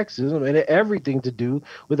do with sexism and everything to do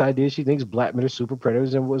with the idea she thinks black men are super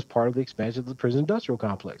predators and was part of the expansion of the prison industrial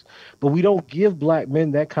complex. But we don't give black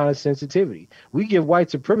men that kind of sensitivity. We give white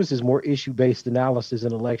supremacists more issue based analysis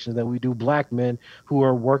in elections than we do black men who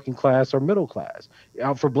are working class or middle class.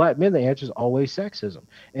 For black men, the answer is always sexism,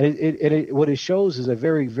 and what it shows is a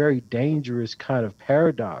very very dangerous kind of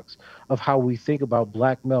paradox of how we think about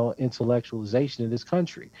black male intellectualization in this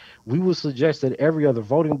country. We will suggest that every other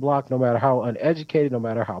voting bloc, no matter how uneducated, no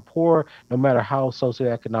matter how poor, no matter how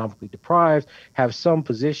socioeconomically deprived, have some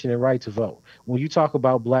position and right to vote. When you talk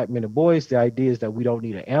about black men and boys, the idea is that we don't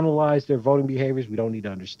need to analyze their voting behaviors, we don't need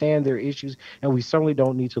to understand their issues, and we certainly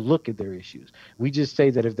don't need to look at their issues. We just say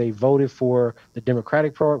that if they voted for the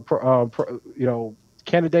Democratic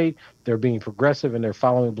candidate, they're being progressive and they're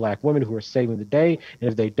following black women who are saving the day. And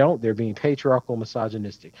if they don't, they're being patriarchal,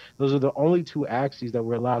 misogynistic. Those are the only two axes that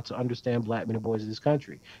we're allowed to understand black men and boys in this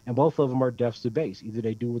country. And both of them are deficit based. Either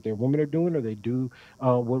they do what their women are doing or they do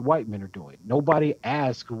what white men are doing. Nobody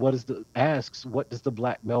asks what does the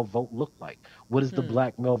black male vote look like? What does the Hmm.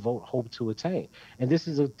 black male vote hope to attain? And this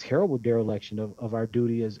is a terrible dereliction of our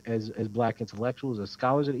duty as black intellectuals, as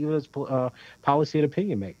scholars, and even as policy and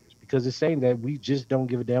opinion makers, because it's saying that we just don't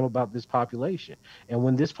give a damn about this population. And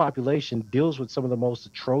when this population deals with some of the most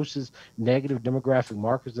atrocious negative demographic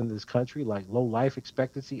markers in this country, like low life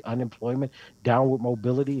expectancy, unemployment, downward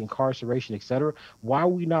mobility, incarceration, etc., why are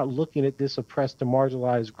we not looking at this oppressed and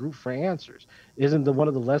marginalized group for answers? Isn't one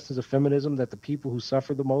of the lessons of feminism that the people who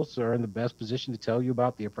suffer the most are in the best position to tell you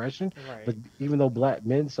about the oppression? But Right. even though black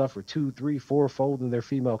men suffer two, three, fourfold than their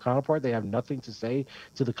female counterpart, they have nothing to say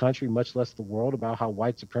to the country, much less the world, about how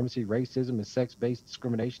white supremacy, racism, and sex-based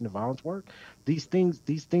discrimination and violence work. These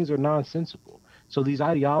things are nonsensical. So these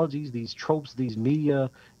ideologies, these tropes, these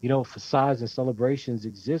media, facades and celebrations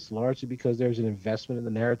exist largely because there's an investment in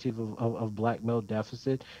the narrative of black male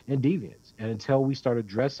deficit and deviance. And until we start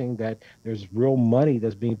addressing that there's real money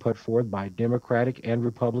that's being put forth by Democratic and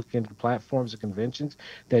Republican platforms and conventions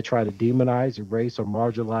that try to demonize, erase, or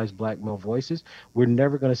marginalize black male voices, we're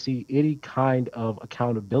never going to see any kind of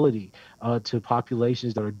accountability to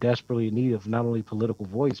populations that are desperately in need of not only political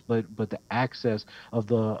voice but the access of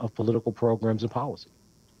political programs and policy.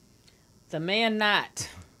 The man not.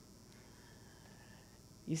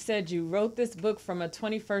 You said you wrote this book from a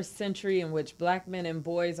 21st century in which black men and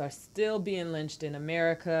boys are still being lynched in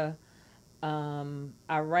America.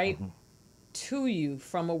 I write Hmm. to you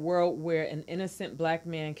from a world where an innocent black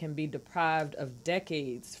man can be deprived of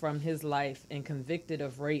decades from his life and convicted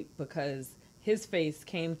of rape because his face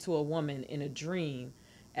came to a woman in a dream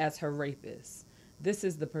as her rapist. This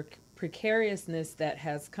is the precariousness that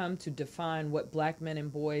has come to define what black men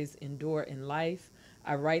and boys endure in life.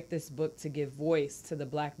 I write this book to give voice to the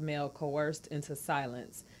black male coerced into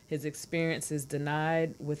silence, his experiences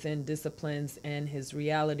denied within disciplines, and his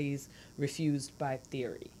realities refused by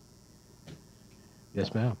theory.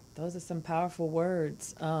 Yes, ma'am. Those are some powerful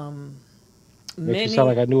words. Makes me sound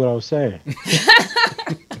like Many, I knew what I was saying.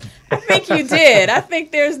 I think you did. I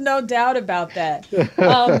think there's no doubt about that.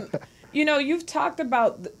 Um, you've talked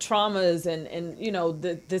about the traumas and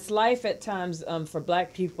this life at times for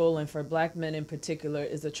black people and for black men in particular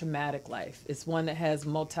is a traumatic life. It's one that has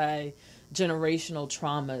multi generational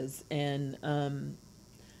traumas and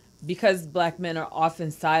because black men are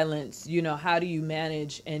often silenced, how do you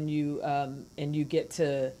manage and you get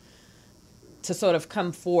to sort of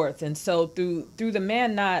come forth. And so through the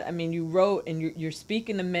man not, I mean, you wrote and you're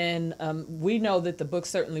speaking to men. We know that the book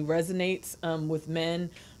certainly resonates with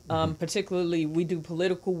men. Hmm. Particularly, we do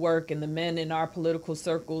political work, and the men in our political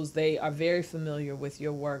circles, they are very familiar with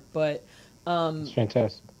your work. But It's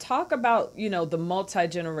fantastic. talk about the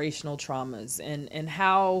multi-generational traumas and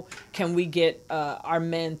how can we get our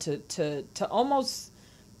men to almost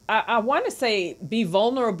I want to say be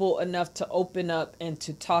vulnerable enough to open up and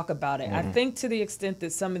to talk about it. I Hmm. think to the extent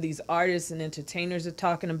that some of these artists and entertainers are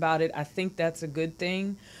talking about it, I think that's a good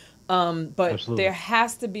thing. But there Absolutely.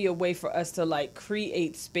 has to be a way for us to like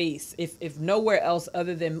create space, if nowhere else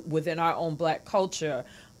other than within our own black culture,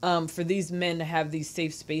 for these men to have these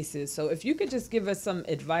safe spaces. So if you could just give us some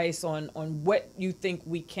advice on what you think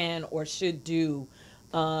we can or should do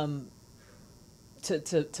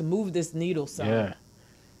to move this needle some. Yeah.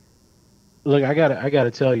 Look, I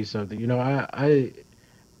gotta tell you something.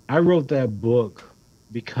 I wrote that book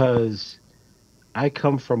because I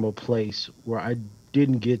come from a place where I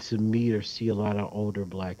didn't get to meet or see a lot of older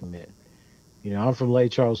black men. I'm from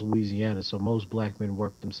Lake Charles, Louisiana, so most black men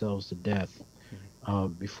worked themselves to death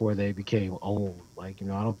before they became old. Like,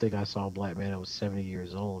 I don't think I saw a black man that was 70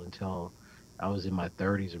 years old until I was in my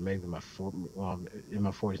 30s or maybe in my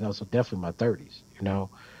 40s now, so definitely my 30s.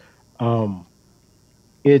 Um,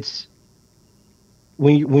 it's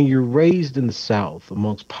when you're raised in the South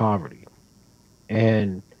amongst poverty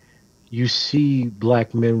and you see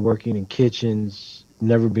black men working in kitchens,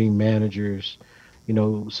 never being managers.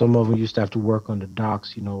 Some of them used to have to work on the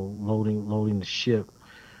docks, loading the ship.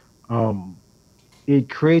 Um, it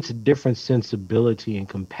creates a different sensibility and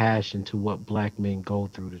compassion to what black men go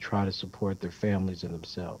through to try to support their families and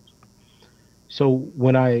themselves. So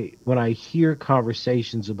when I hear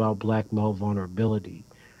conversations about black male vulnerability,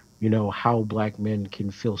 how black men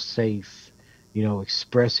can feel safe,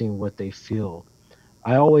 expressing what they feel,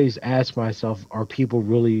 I always ask myself, are people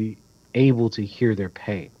really able to hear their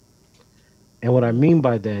pain? And what I mean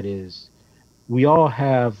by that is we all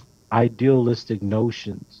have idealistic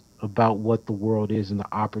notions about what the world is and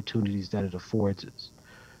the opportunities that it affords us.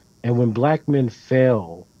 And when black men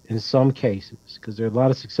fail in some cases, because there are a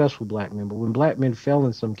lot of successful black men, but when black men fail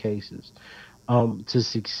in some cases to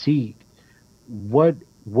succeed, what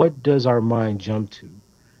does our mind jump to?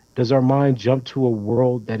 Does our mind jump to a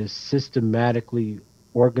world that is systematically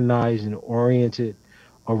organized and oriented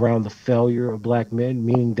around the failure of black men,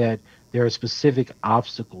 meaning that there are specific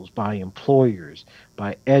obstacles by employers,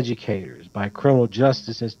 by educators, by criminal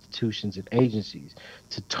justice institutions and agencies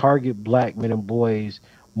to target black men and boys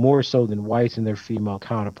more so than whites and their female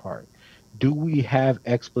counterpart? Do we have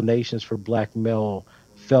explanations for black male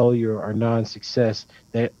failure or non success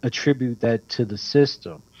that attribute that to the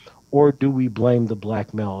system? Or do we blame the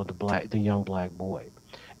black male, the young black boy?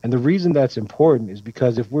 And the reason that's important is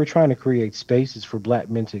because if we're trying to create spaces for black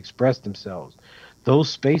men to express themselves, those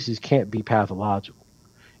spaces can't be pathological.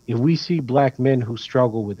 If we see black men who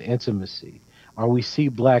struggle with intimacy, or we see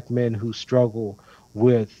black men who struggle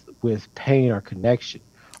with pain or connection,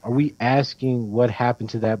 are we asking what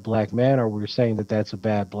happened to that black man, or we're saying that that's a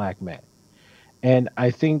bad black man? And I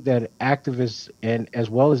think that activists and as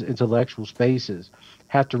well as intellectual spaces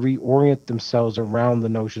have to reorient themselves around the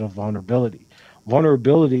notion of vulnerability.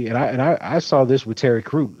 Vulnerability, and I saw this with Terry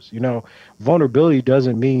Crews. You know, vulnerability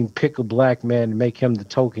doesn't mean pick a black man and make him the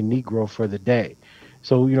token Negro for the day.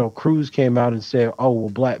 So, you know, Cruz came out and said, "Oh, well,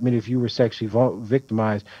 black men, if you were sexually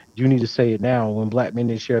victimized, you need to say it now." When black men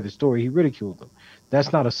didn't share the story, he ridiculed them.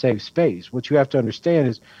 That's not a safe space. What you have to understand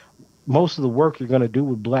is most of the work you're going to do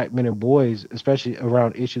with black men and boys, especially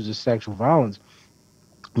around issues of sexual violence,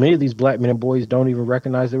 many of these black men and boys don't even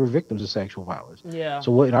recognize they were victims of sexual violence. Yeah.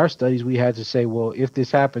 So what in our studies we had to say, well, if this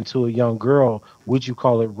happened to a young girl, would you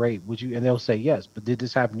call it rape? Would you? And they'll say yes. But did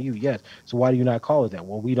this happen to you? Yes. So why do you not call it that?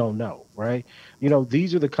 Well, we don't know, right? You know,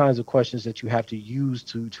 these are the kinds of questions that you have to use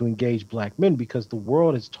to engage black men because the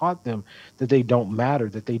world has taught them that they don't matter,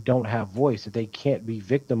 that they don't have voice, that they can't be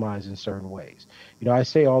victimized in certain ways. You know, I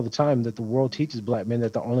say all the time that the world teaches black men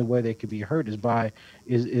that the only way they could be hurt is by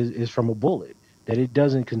is from a bullet, that it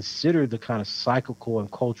doesn't consider the kind of psychical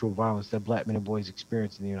and cultural violence that black men and boys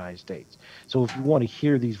experience in the United States. So if you want to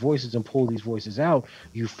hear these voices and pull these voices out,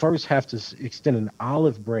 you first have to extend an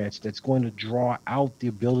olive branch that's going to draw out the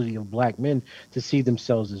ability of black men to see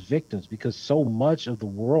themselves as victims because so much of the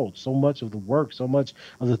world, so much of the work, so much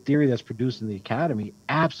of the theory that's produced in the academy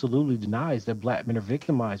absolutely denies that black men are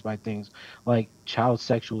victimized by things like child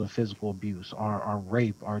sexual and physical abuse, or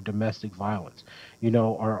rape, or domestic violence, you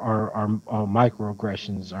know, our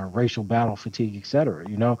microaggressions, our racial battle fatigue, etc.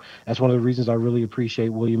 You know, that's one of the reasons I really appreciate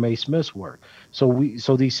William A. Smith's work. So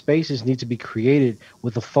these spaces need to be created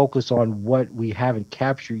with a focus on what we haven't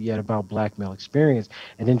captured yet about black male experience,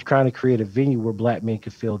 and then trying to create a venue where black men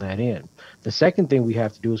can fill that in. The second thing we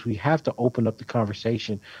have to do is we have to open up the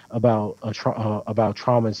conversation about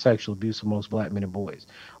trauma and sexual abuse amongst black men and boys.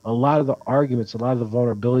 A lot of the arguments, a lot of the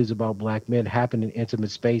vulnerabilities about black men happen in intimate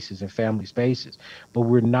spaces and family spaces, but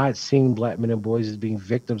we're not seeing black men and boys as being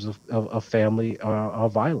victims of family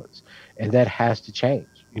violence, and that has to change.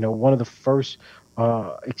 You know, one of the first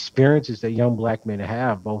experiences that young black men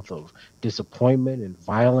have, both of disappointment and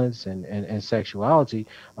violence and sexuality,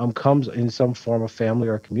 comes in some form of family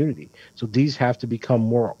or community. So these have to become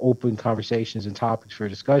more open conversations and topics for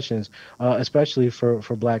discussions, especially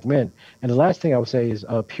for black men. And the last thing I would say is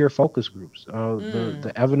peer focus groups.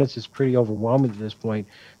 The evidence is pretty overwhelming at this point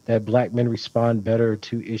that black men respond better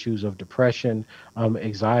to issues of depression,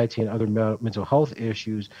 anxiety, and other mental health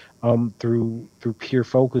issues through peer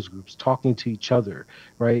focus groups, talking to each other,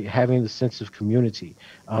 right, having the sense of community,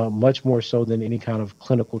 much more so than any kind of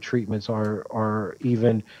clinical treatments or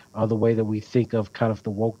even the way that we think of kind of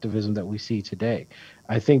the wokeism that we see today.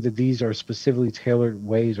 I think that these are specifically tailored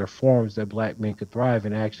ways or forms that black men could thrive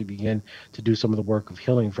and actually begin to do some of the work of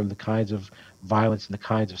healing from the kinds of violence and the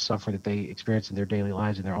kinds of suffering that they experience in their daily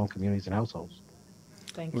lives in their own communities and households.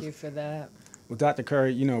 Thank you for that. Well, Dr.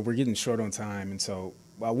 Curry, you know, we're getting short on time, and so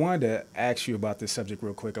I wanted to ask you about this subject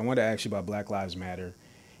real quick. I wanted to ask you about Black Lives Matter.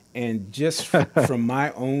 And just from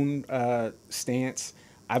my own stance,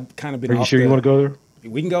 I've kind of been Are you off sure you want the. to go there?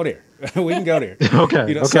 We can go there. We can go there. Okay,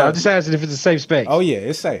 You know, okay. I'm so just asking if it's a safe oh space. yeah,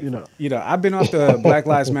 it's safe. You know. I've been off the Black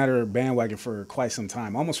Lives Matter bandwagon for quite some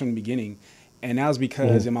time, almost from the beginning. And that was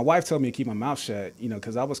because, Mhm. and my wife told me to keep my mouth shut, you know,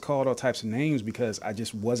 because I was called all types of names because I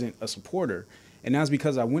just wasn't a supporter. And that was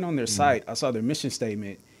because I went on their site, I saw their mission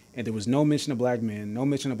statement, and there was no mention of black men, no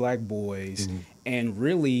mention of black boys, Mhm. and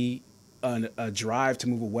really a drive to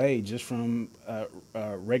move away just from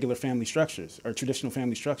regular family structures or traditional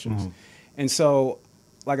family structures. Mhm. And so,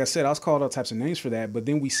 like I said, I was called all types of names for that. But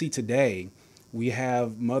then we see today we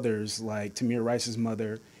have mothers like Tamir Rice's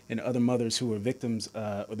mother and other mothers who are victims,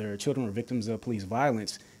 or their children were victims of police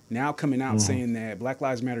violence, now coming out Hmm. saying that Black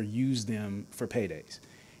Lives Matter used them for paydays.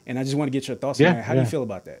 And I just want to get your thoughts on Yeah, that. How do you yeah. feel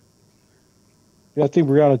about that? Yeah, I think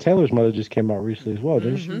Breonna Taylor's mother just came out recently as well,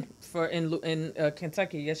 didn't she? For in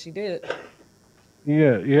Kentucky, yes, she did.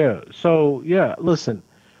 Yeah, yeah. So yeah, listen,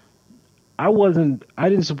 I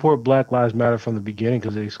didn't support Black Lives Matter from the beginning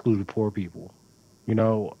because it excluded poor people. You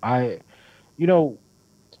know, you know,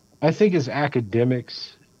 I think as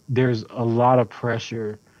academics, there's a lot of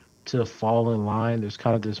pressure to fall in line. There's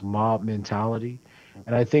kind of this mob mentality.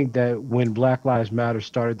 And I think that when Black Lives Matter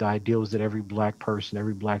started, the idea was that every black person,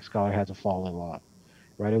 every black scholar had to fall in line,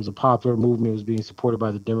 right? It was a popular movement. It was being supported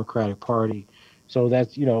by the Democratic Party. So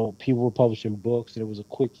that's, people were publishing books and it was a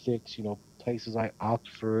quick fix, places like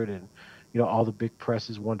Oxford and, all the big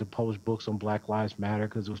presses wanted to publish books on Black Lives Matter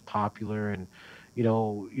because it was popular and, it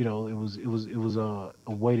was a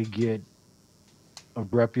way to get a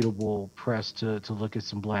reputable press to look at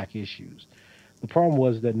some black issues. The problem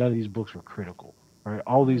was that none of these books were critical, right?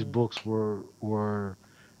 All these books were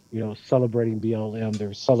celebrating BLM. They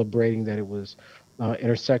were celebrating that it was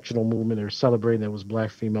intersectional movement. They were celebrating that it was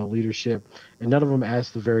black female leadership, and none of them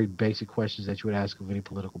asked the very basic questions that you would ask of any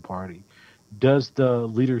political party. Does the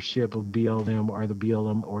leadership of BLM or the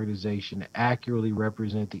BLM organization accurately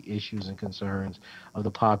represent the issues and concerns of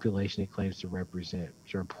the population it claims to represent,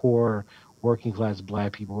 which are poor, working class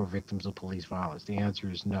black people who are victims of police violence? The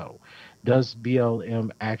answer is no. Does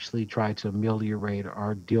BLM actually try to ameliorate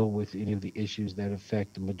or deal with any of the issues that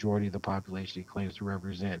affect the majority of the population it claims to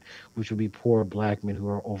represent, which would be poor black men who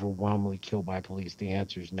are overwhelmingly killed by police? The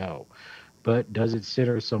answer is no. But does it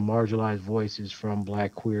center some marginalized voices from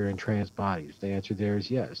black, queer, and trans bodies? The answer there is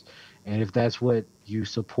yes. And if that's what you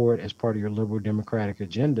support as part of your liberal democratic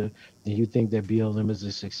agenda, then you think that BLM is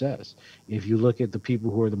a success. If you look at the people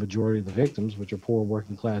who are the majority of the victims, which are poor,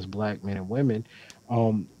 working class black men and women,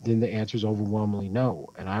 then the answer is overwhelmingly no.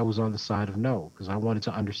 And I was on the side of no because I wanted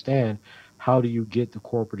to understand how do you get the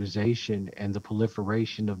corporatization and the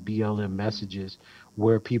proliferation of BLM messages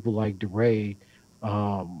where people like DeRay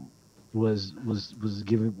um, was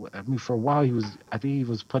giving. I mean, for a while he was. I think he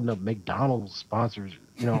was putting up McDonald's sponsors,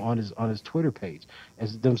 on his Twitter page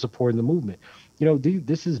as them supporting the movement.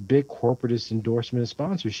 This is big corporatist endorsement and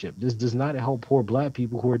sponsorship. This does not help poor black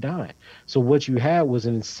people who are dying. So what you had was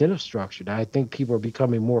an incentive structure that I think people are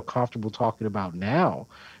becoming more comfortable talking about now,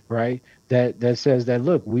 right? That says that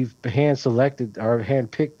look, we've hand selected or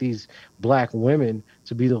hand picked these black women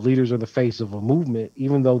to be the leaders or the face of a movement,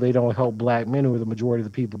 even though they don't help black men who are the majority of the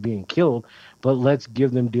people being killed. But let's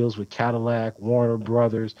give them deals with Cadillac, Warner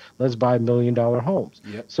Brothers. Let's buy $1 million homes.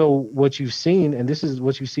 Yep. So what you've seen, and this is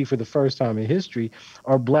what you see for the first time in history,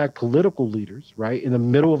 are black political leaders, right, in the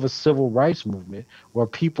middle of a civil rights movement where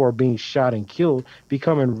people are being shot and killed,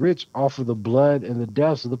 becoming rich off of the blood and the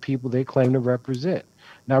deaths of the people they claim to represent.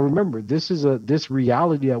 Now, remember, this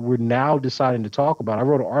reality that we're now deciding to talk about. I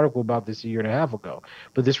wrote an article about this a year and a half ago,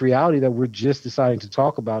 but this reality that we're just deciding to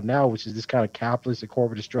talk about now, which is this kind of capitalist and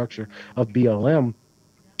corporate structure of BLM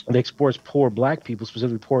that exports poor black people,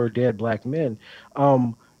 specifically poor dead black men,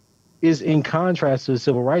 um, is in contrast to the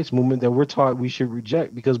civil rights movement that we're taught we should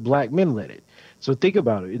reject because black men led it. So think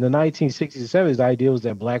about it. In the 1960s and 70s, the idea was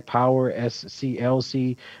that Black Power,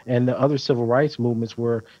 SCLC, and the other civil rights movements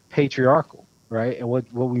were patriarchal, right? And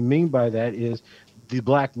what we mean by that is the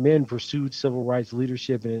black men pursued civil rights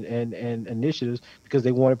leadership and initiatives because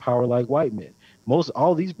they wanted power like white men. Most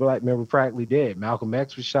all these black men were practically dead. Malcolm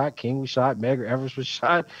X was shot, King was shot, Medgar Evers was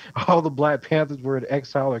shot. All the Black Panthers were in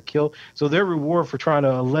exile or killed. So their reward for trying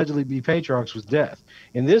to allegedly be patriarchs was death.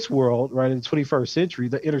 In this world, right in the 21st century,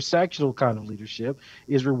 the intersectional kind of leadership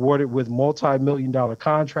is rewarded with multi-million-dollar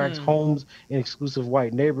contracts, homes in exclusive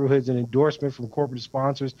white neighborhoods, and endorsement from corporate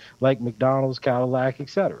sponsors like McDonald's, Cadillac,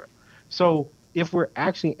 etc. So if we're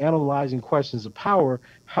actually analyzing questions of power,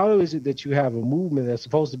 how is it that you have a movement that's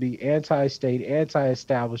supposed to be anti-state,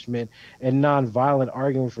 anti-establishment, and nonviolent,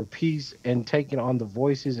 arguing for peace and taking on the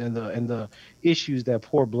voices and the issues that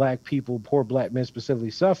poor black people, poor black men specifically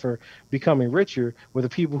suffer, becoming richer, where the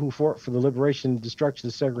people who fought for the liberation, destruction,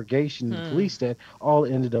 of segregation, and the police state all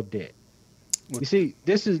ended up dead? Well, You see,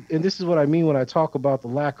 this is what I mean when I talk about the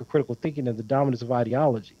lack of critical thinking and the dominance of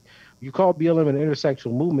ideology. You call BLM an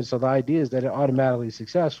intersectional movement, so the idea is that it automatically is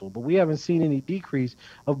successful. But we haven't seen any decrease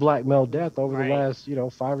of black male death over the Right. last,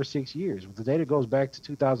 5 or 6 years. The data goes back to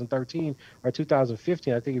 2013 or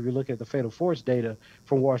 2015. I think if you look at the Fatal Force data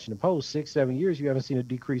from Washington Post, 6, 7 years, you haven't seen a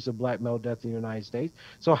decrease of black male death in the United States.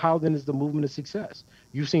 So how then is the movement a success?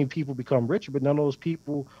 You've seen people become richer, but none of those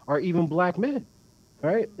people are even black men.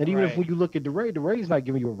 right? And even if Right. when you look at the Ray's not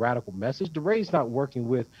giving you a radical message. The Ray's not working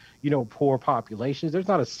with, poor populations. There's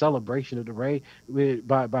not a celebration of the Ray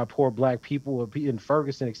by poor black people in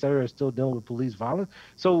Ferguson, et cetera, are still dealing with police violence.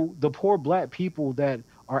 So the poor black people that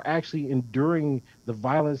are actually enduring the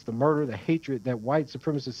violence, the murder, the hatred that white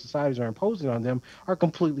supremacist societies are imposing on them are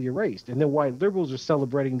completely erased. And then white liberals are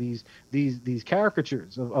celebrating these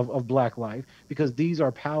caricatures of black life because these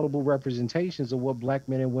are palatable representations of what black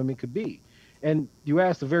men and women could be. And you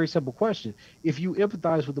asked a very simple question. If you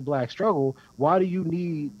empathize with the black struggle, why do you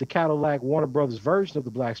need the Cadillac Warner Brothers version of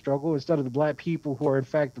the black struggle instead of the black people who are, in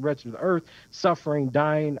fact, the wretched of the earth, suffering,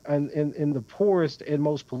 dying in the poorest and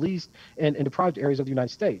most policed and deprived areas of the United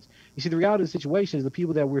States? You see, the reality of the situation is the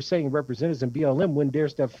people that we're saying represent us in BLM wouldn't dare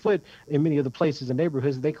step foot in many of the places and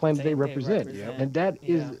neighborhoods that they claim that they They represent. Yep. represent. And that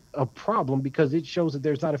Yeah. is a problem because it shows that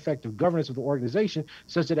there's not effective governance of the organization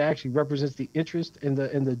such that it actually represents the interest and the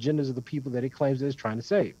agendas of the people that it claims that it's trying to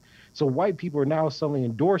save. So white people are now suddenly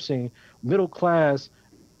endorsing middle class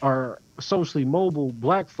are socially mobile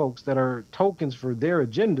black folks that are tokens for their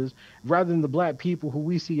agendas rather than the black people who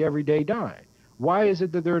we see every day dying. Why is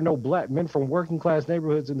it that there are no black men from working class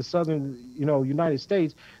neighborhoods in the southern, United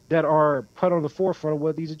States that are put on the forefront of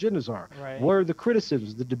what these agendas are? Right. What are the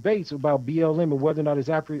criticisms, the debates about BLM and whether or not it's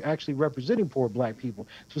actually representing poor black people,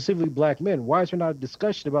 specifically black men? Why is there not a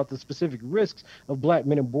discussion about the specific risks of black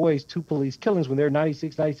men and boys to police killings when they're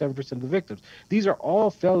 96, 97% of the victims? These are all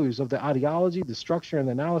failures of the ideology, the structure, and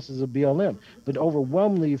the analysis of BLM. But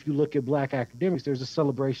overwhelmingly, if you look at black academics, there's a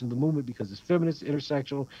celebration of the movement because it's feminist,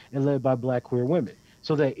 intersectional, and led by black queer women.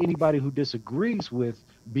 So that anybody who disagrees with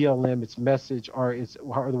BLM, its message, or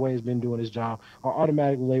the way it's been doing its job, are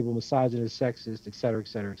automatically labeled misogynist, sexist, et cetera, et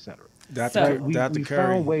cetera, et cetera. Dr. Right? So, We Dr. we found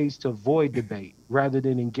Curry. ways to avoid debate rather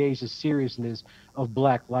than engage the seriousness of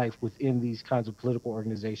black life within these kinds of political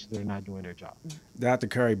organizations that are not doing their job. Dr.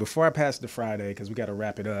 Curry, before I pass it to Friday, because we got to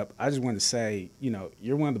wrap it up, I just wanted to say,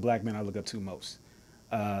 you're one of the black men I look up to most.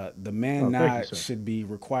 The man Oh, thank you, not sir. should be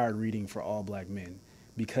required reading for all black men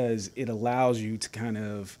because it allows you to kind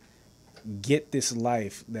of get this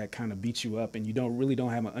life that kind of beats you up and you don't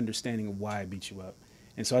have an understanding of why it beats you up.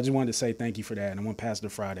 And so I just wanted to say thank you for that. And I want to pass it to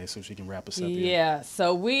Friday so she can wrap us up here. yeah.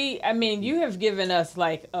 So I mean, you have given us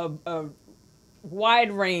like a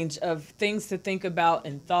wide range of things to think about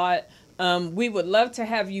and thought. We would love to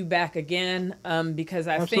have you back again because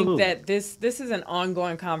I think Absolutely. that this is an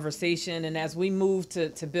ongoing conversation, and as we move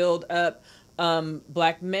to build up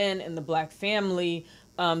black men and the black family,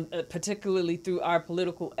 particularly through our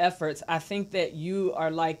political efforts, I think that you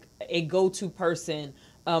are like a go-to person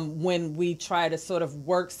when we try to sort of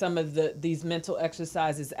work some of these mental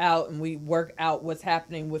exercises out and we work out what's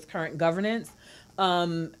happening with current governance.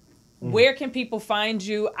 Mhm. Where can people find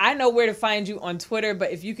you? I know where to find you on Twitter,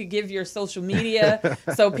 but if you could give your social media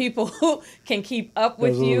so people can keep up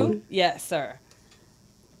with you. Absolutely. Yes, sir.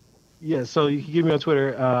 Yeah, so you can get me on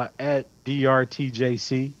Twitter at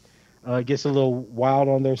DRTJC. It gets a little wild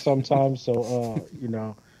on there sometimes, so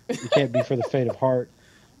it can't be for the faint of heart.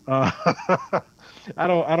 Uh, I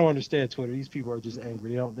don't understand Twitter. These people are just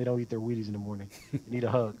angry. They don't eat their Wheaties in the morning. They need a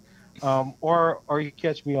hug. Or you can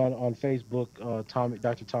catch me on Facebook,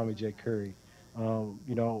 Dr. Tommy J Curry.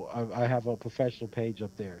 I have a professional page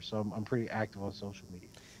up there, so I'm pretty active on social media.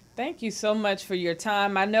 Thank you so much for your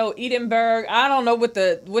time. I know Edinburgh. I don't know what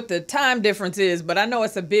the time difference is, but I know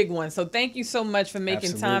it's a big one. So thank you so much for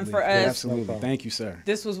making time Absolutely. for Yeah, us. no Absolutely. problem. Thank you, sir.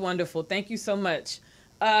 This was wonderful. Thank you so much.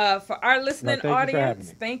 For our No, listening thank you for having audience,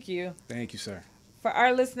 me. thank you. Thank you, sir. For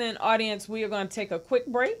our listening audience, we are going to take a quick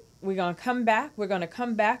break. We're going to come back. We're going to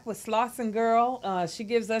come back with Slauson Girl. She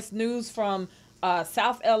gives us news from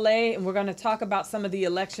South LA, and we're going to talk about some of the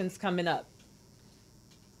elections coming up.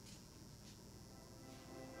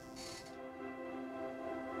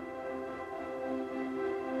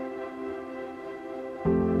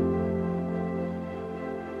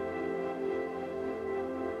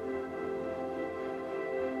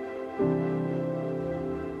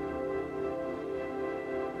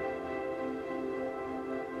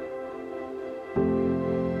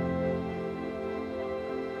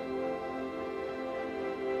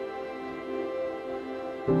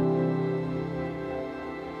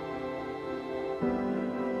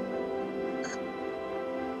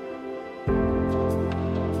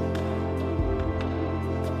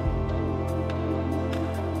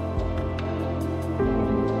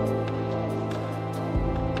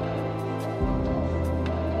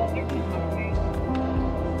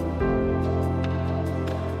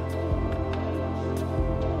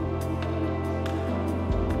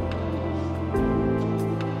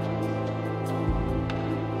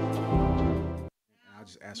 I'll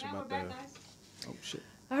just ask her about the Oh shit.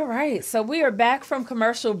 All right, so we are back from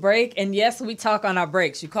commercial break, and yes, we talk on our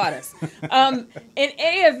breaks. You caught us. In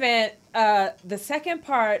any event, the second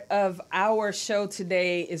part of our show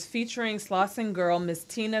today is featuring Slauson girl, Miss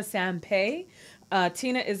Tina Sampay.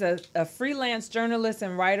 Tina is a freelance journalist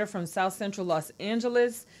and writer from South Central Los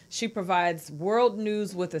Angeles. She provides world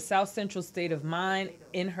news with a South Central state of mind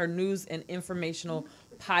in her news and informational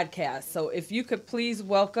podcast. So if you could please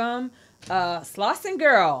welcome Slauson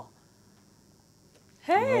girl.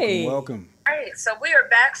 Welcome, Hey. welcome. All right, so we are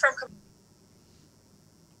back from.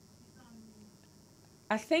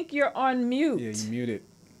 I think you're on mute. Yeah, you muted.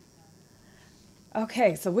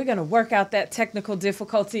 Okay, so we're going to work out that technical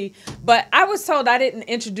difficulty. But I was told I didn't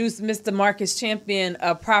introduce Mr. Marcus Champion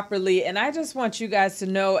properly. And I just want you guys to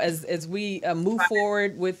know as we move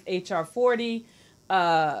forward with HR 40,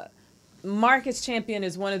 Marcus Champion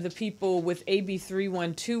is one of the people with AB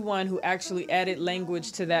 3121 who actually added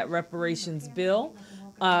language to that reparations bill.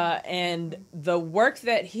 And the work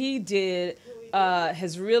that he did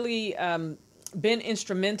has really been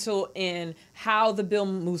instrumental in how the bill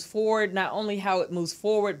moves forward, not only how it moves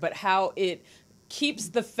forward, but how it keeps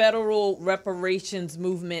the federal reparations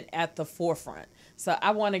movement at the forefront. So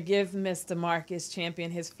I want to give Mr. Marcus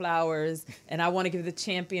Champion his flowers, and I want to give the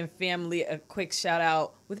Champion family a quick shout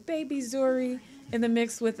out with baby Zuri in the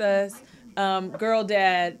mix with us. Girl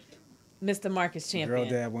dad, Mr. Marcus Champion. Girl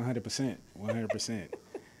dad, 100%. 100%.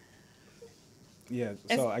 Yeah,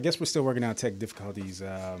 so I guess we're still working out tech difficulties.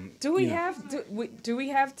 Do we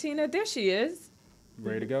have Tina? There she is.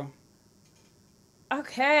 Ready to go?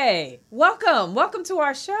 Okay. Welcome to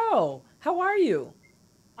our show. How are you?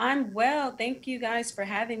 I'm well. Thank you guys for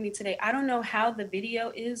having me today. I don't know how the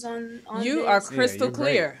video is on You this. are crystal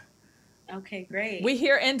clear. Okay, great. We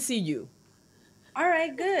hear and see you. All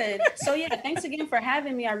right, good. So yeah, thanks again for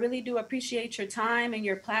having me. I really do appreciate your time and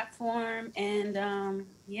your platform. And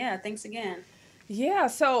yeah, thanks again. Yeah,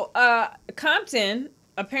 so Compton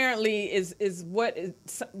apparently is what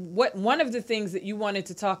one of the things that you wanted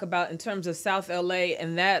to talk about in terms of South LA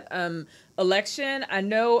and that election. I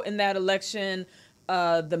know in that election,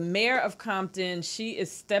 the mayor of Compton, she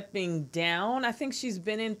is stepping down. I think she's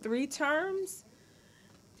been in 3 terms.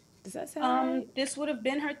 Does that sound right? This would have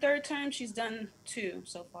been her 3rd term. She's done 2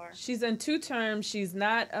 so far. She's done 2 terms. She's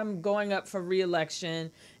not going up for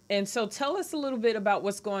re-election. And so tell us a little bit about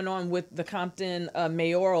what's going on with the Compton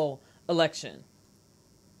mayoral election.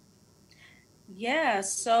 Yeah,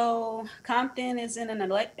 so Compton is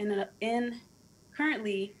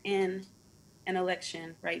currently in an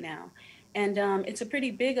election right now. And it's a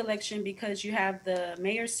pretty big election because you have the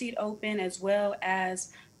mayor's seat open as well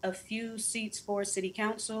as a few seats for city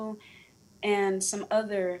council and some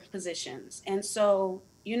other positions. And so,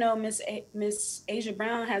 Miss Asia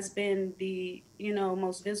Brown has been the,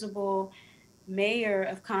 most visible mayor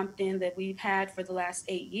of Compton that we've had for the last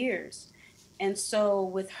 8 years. And so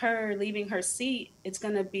with her leaving her seat, it's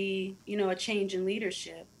going to be, a change in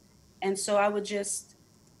leadership. And so I would just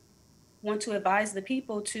want to advise the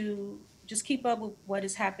people to just keep up with what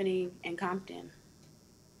is happening in Compton.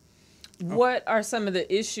 What are some of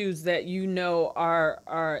the issues that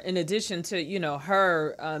are in addition to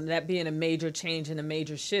her that being a major change and a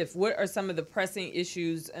major shift? What are some of the pressing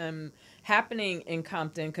issues happening in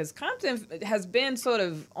Compton? Because Compton has been sort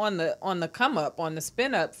of on the come up, on the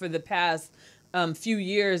spin up for the past few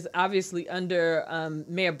years, obviously under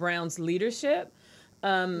Mayor Brown's leadership.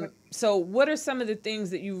 So what are some of the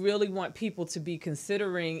things that you really want people to be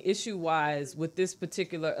considering issue wise with this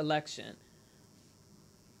particular election?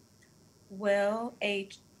 Well, a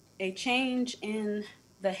change in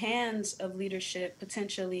the hands of leadership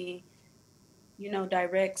potentially,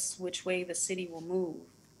 directs which way the city will move.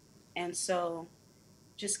 And so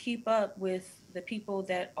just keep up with the people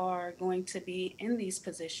that are going to be in these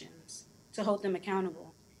positions to hold them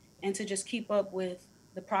accountable and to just keep up with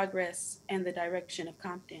the progress and the direction of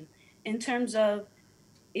Compton. In terms of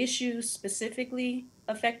issues specifically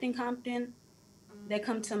affecting Compton, that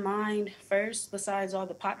come to mind first, besides all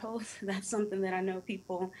the potholes. That's something that I know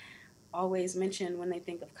people always mention when they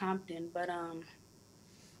think of Compton. But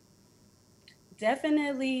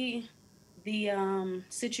definitely the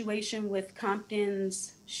situation with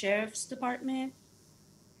Compton's sheriff's department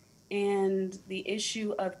and the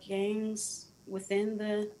issue of gangs within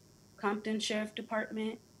the Compton Sheriff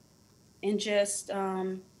Department, and just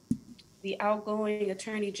the outgoing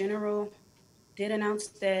Attorney General did announce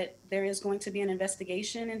that there is going to be an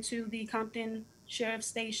investigation into the Compton Sheriff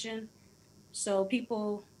Station. So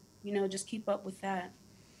people, just keep up with that.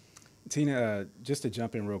 Tina, just to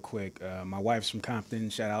jump in real quick, my wife's from Compton.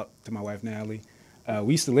 Shout out to my wife, Natalie.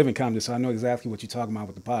 We used to live in Compton, so I know exactly what you're talking about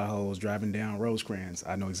with the potholes driving down Rosecrans.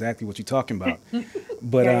 I know exactly what you're talking about.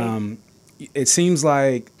 But Right. it seems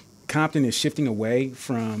like Compton is shifting away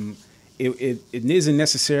from it isn't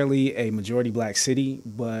necessarily a majority black city,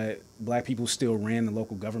 but black people still ran the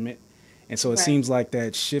local government. And so it Right. seems like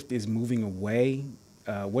that shift is moving away.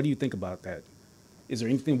 What do you think about that? Is there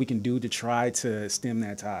anything we can do to try to stem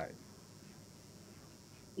that tide?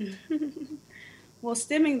 Well,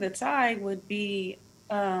 stemming the tide would be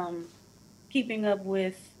um, keeping up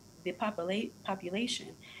with the population.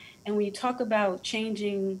 And when you talk about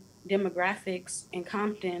changing demographics in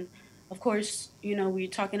Compton, of course, we're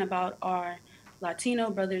talking about our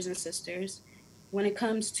Latino brothers and sisters. When it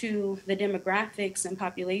comes to the demographics and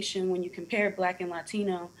population, when you compare Black and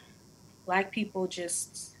Latino, Black people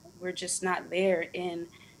we're just not there in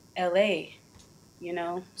LA.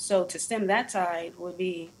 So to stem that tide would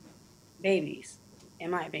be babies,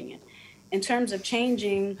 in my opinion. In terms of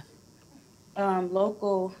changing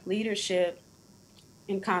local leadership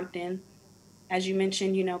in Compton, as you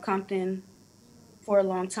mentioned, Compton for a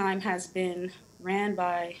long time has been ran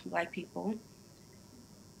by Black people.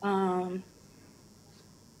 Um,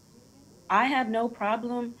 I have no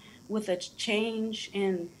problem with a change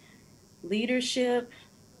in leadership.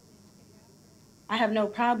 I have no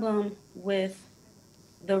problem with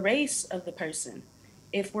the race of the person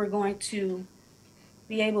if we're going to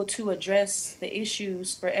be able to address the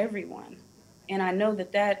issues for everyone. And I know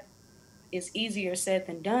that that is easier said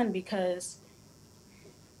than done because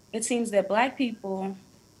it seems that Black people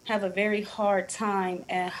have a very hard time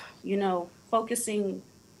at, focusing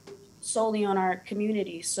solely on our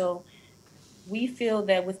community. So we feel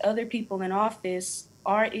that with other people in office,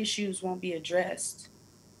 our issues won't be addressed.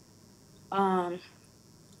 Um,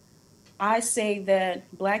 I say that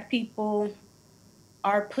Black people,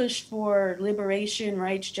 our push for liberation,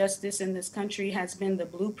 rights, justice in this country has been the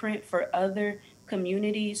blueprint for other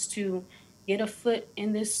communities to get a foot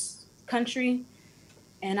in this country.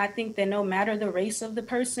 And I think that no matter the race of the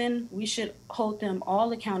person, we should hold them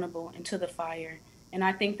all accountable into the fire. And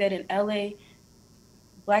I think that in LA,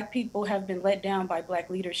 Black people have been let down by Black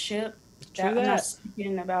leadership. True That I'm not that.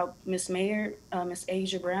 speaking about Miss Mayor, Miss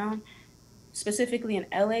Asia Brown, specifically in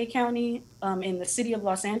LA County, in the city of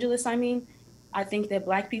Los Angeles. I think that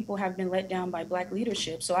Black people have been let down by Black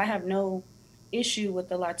leadership. So I have no issue with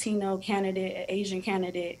the Latino candidate, Asian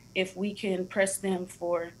candidate, if we can press them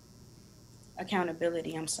for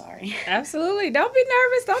accountability. I'm sorry. Absolutely. Don't be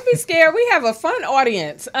nervous. Don't be scared. We have a fun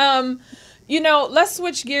audience. Let's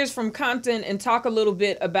switch gears from Compton and talk a little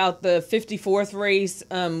bit about the 54th race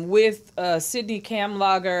with Sydney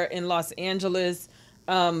Kamlager in Los Angeles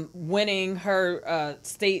winning her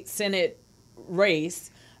state Senate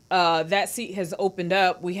race. That seat has opened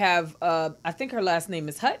up. We have, I think her last name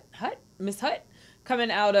is Miss Hutt,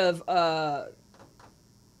 coming out of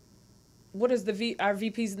what is our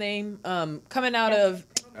VP's name? Coming out Yes. of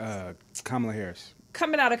Uh, Kamala Harris.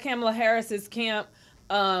 Kamala Harris's camp.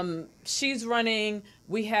 She's running.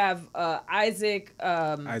 We have Isaac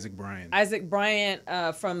Bryan. Isaac Bryant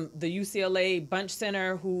from the UCLA Bunch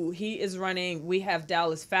Center, who he is running. We have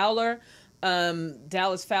Dallas Fowler.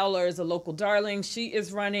 Dallas Fowler is a local darling. She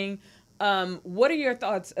is running. What are your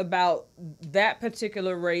thoughts about that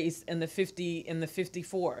particular race in the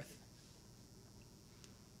 54th?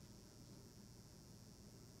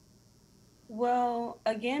 Well,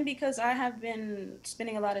 again, because I have been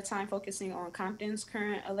spending a lot of time focusing on Compton's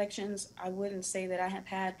current elections, I wouldn't say that I have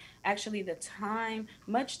had actually the time,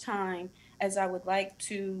 much time, as I would like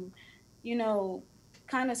to, you know,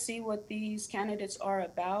 kind of see what these candidates are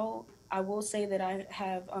about. I will say that I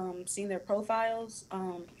have seen their profiles.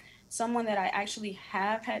 Someone that I actually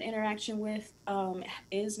have had interaction with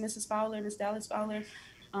is Mrs. Fowler, Miss Dallas Fowler.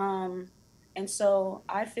 Um, and so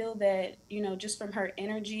I feel that, just from her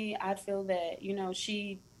energy, I feel that,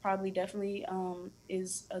 she probably definitely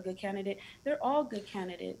is a good candidate. They're all good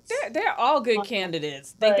candidates. They're all good Um,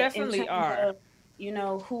 candidates. They but in definitely terms are.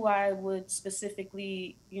 of, who I would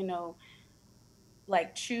specifically,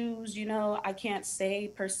 like choose, I can't say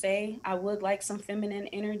per se. I would like some feminine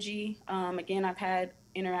energy. Again, I've had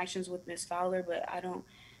interactions with Miss Fowler, but I don't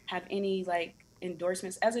have any like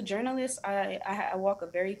endorsements. As a journalist, I walk a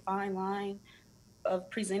very fine line of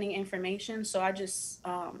presenting information. So I just,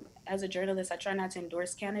 as a journalist, I try not to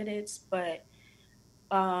endorse candidates, but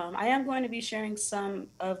I am going to be sharing some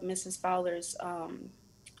of Mrs. Fowler's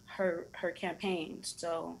her campaign.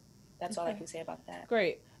 So that's all I Okay. can say about that.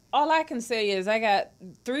 Great. All I can say is I got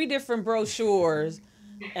three different brochures,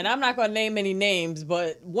 and I'm not going to name any names,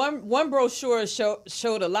 but one brochure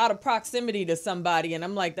showed a lot of proximity to somebody, and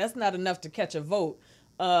I'm like, that's not enough to catch a vote.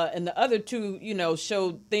 and the other two,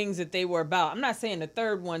 showed things that they were about. I'm not saying the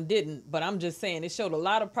third one didn't, but I'm just saying it showed a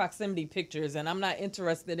lot of proximity pictures, and I'm not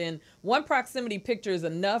interested in one proximity picture is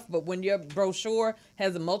enough. But when your brochure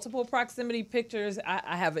has multiple proximity pictures,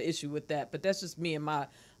 I have an issue with that. But that's just me and my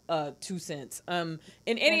 2 cents. In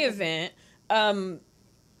any event,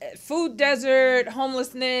 food desert,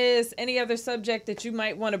 homelessness, any other subject that you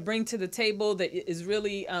might want to bring to the table that is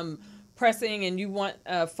really pressing and you want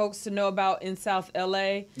folks to know about in South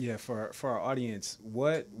LA? Yeah, for our audience,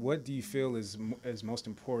 what do you feel is most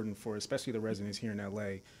important for especially the residents here in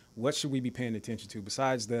LA? What should we be paying attention to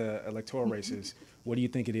besides the electoral races? What do you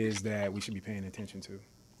think it is that we should be paying attention to?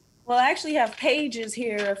 Well, I actually have pages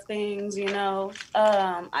here of things,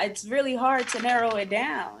 it's really hard to narrow it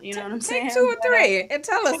down, you know what I'm Take saying? two or three and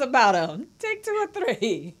tell us about them. Take two or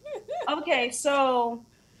three. Okay, so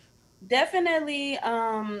definitely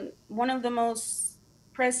one of the most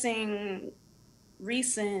pressing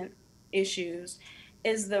recent issues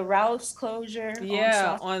is the Ralph's closure on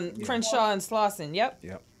Yeah, Slauson. on Yeah. Crenshaw and Slauson. Yep.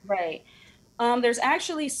 Yep. Right. There's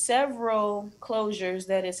actually several closures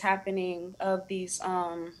that is happening of these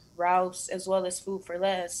Ralphs as well as Food for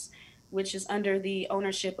Less, which is under the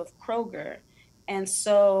ownership of Kroger. And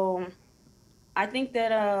so I think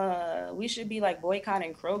that we should be like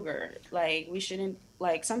boycotting Kroger. Like we shouldn't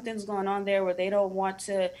like something's going on there where they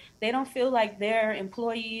don't feel like their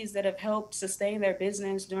employees that have helped sustain their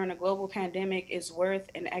business during a global pandemic is worth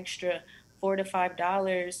an extra $4 to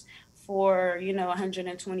 $5 for,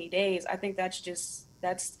 120 days. I think that's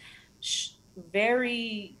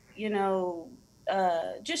very,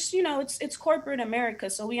 just it's corporate America,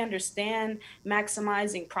 so we understand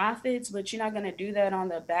maximizing profits, but you're not going to do that on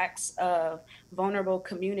the backs of vulnerable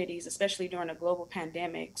communities, especially during a global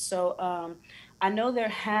pandemic. So I know there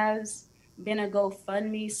has been a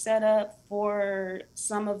GoFundMe set up for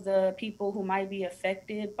some of the people who might be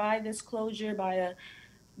affected by this closure by a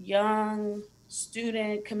young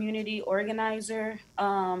student community organizer.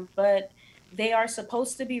 But they are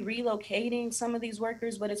supposed to be relocating some of these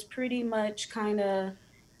workers, but it's pretty much kind of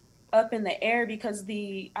up in the air because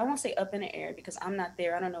I won't say up in the air because I'm not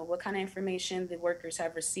there. I don't know what kind of information the workers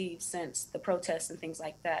have received since the protests and things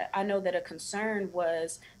like that. I know that a concern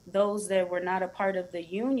was those that were not a part of the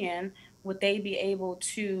union, would they be able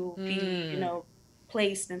to be,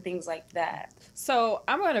 placed and things like that. So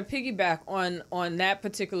I'm going to piggyback on that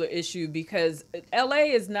particular issue because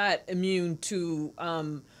LA is not immune to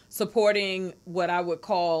supporting what I would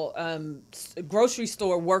call grocery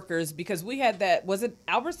store workers, because we had that, was it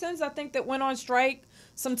Albertsons, I think, that went on strike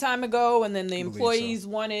some time ago, and then the I believe employees so.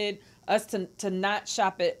 wanted us to not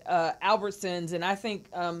shop at Albertsons. And I think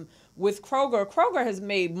with Kroger has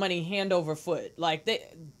made money hand over foot. Like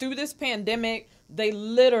through this pandemic, they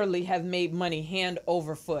literally have made money hand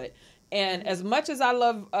over foot. And as much as I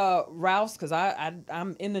love Ralph's, because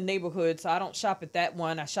I'm in the neighborhood, so I don't shop at that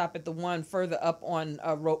one. I shop at the one further up on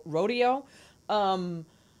Rodeo.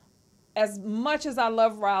 As much as I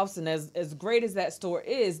love Ralph's and as great as that store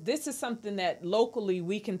is, this is something that locally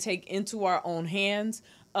we can take into our own hands.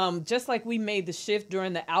 Just like we made the shift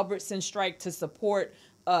during the Albertson strike to support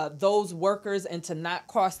those workers and to not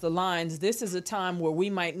cross the lines, this is a time where we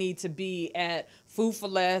might need to be at Food for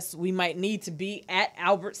Less. We might need to be at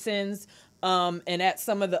Albertsons and at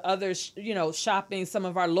some of the other, shopping, some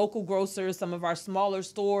of our local grocers, some of our smaller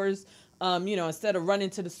stores. Instead of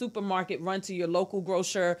running to the supermarket, run to your local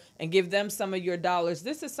grocer and give them some of your dollars.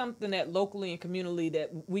 This is something that locally and communally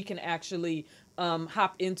that we can actually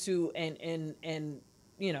hop into and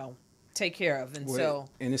take care of. And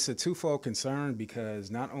And it's a twofold concern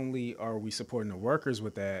because not only are we supporting the workers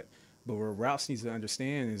with that, but what Ralphs needs to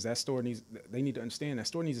understand is they need to understand that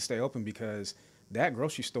store needs to stay open because that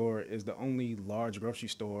grocery store is the only large grocery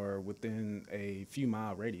store within a few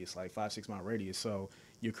mile radius, like 5-6 mile radius. So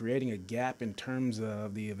you're creating a gap in terms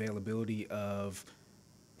of the availability of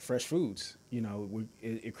fresh foods.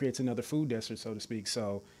 It creates another food desert, so to speak.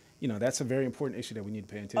 So, that's a very important issue that we need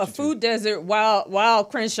to pay attention a to. food desert while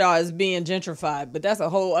Crenshaw is being gentrified, but that's a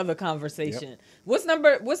whole other conversation. Yep.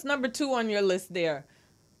 What's number 2 on your list there,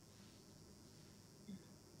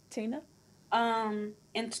 Tina?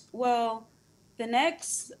 And well,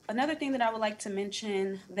 another thing that I would like to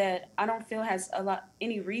mention that I don't feel has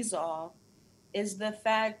any resolve is the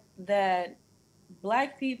fact that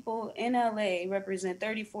Black people in LA represent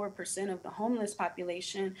 34% of the homeless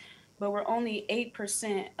population, but we're only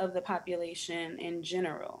 8% of the population in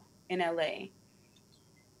general in LA.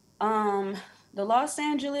 The Los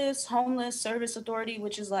Angeles Homeless Service Authority,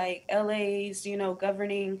 which is like LA's,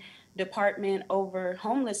 governing department over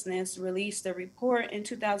homelessness, released a report in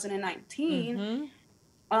 2019.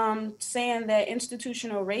 saying that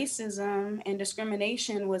institutional racism and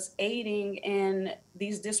discrimination was aiding in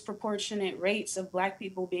these disproportionate rates of Black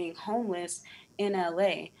people being homeless in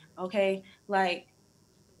LA. Okay, like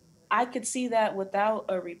I could see that without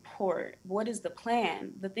a report. What is the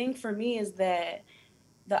plan? The thing for me is that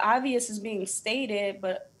the obvious is being stated,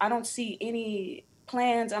 but I don't see any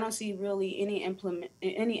plans. I don't see really any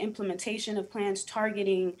implementation of plans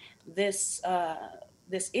targeting this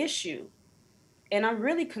issue, and I'm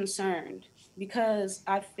really concerned because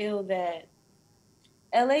I feel that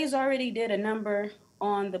LA's already did a number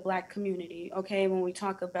on the Black community. Okay, when we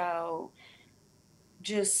talk about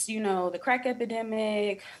just the crack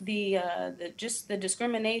epidemic, the just the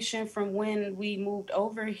discrimination from when we moved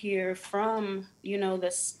over here from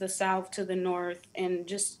the south to the north, and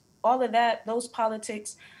just all of that, those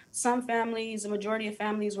politics. Some families, the majority of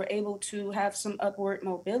families, were able to have some upward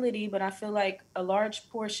mobility, but I feel like a large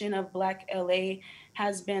portion of Black LA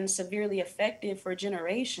has been severely affected for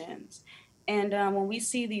generations. And when we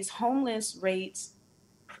see these homeless rates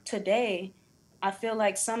today, I feel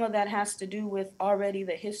like some of that has to do with already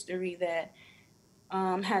the history that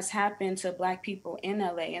has happened to Black people in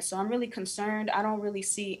LA. And so I'm really concerned. I don't really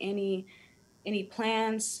see any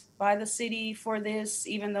plans by the city for this,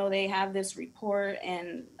 even though they have this report.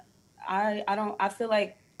 And I don't. I feel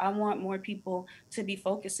like I want more people to be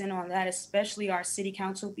focusing on that, especially our city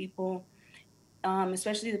council people,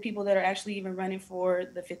 especially the people that are actually even running for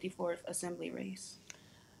the 54th Assembly race.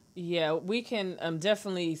 Yeah, we can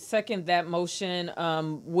definitely second that motion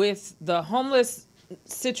with the homeless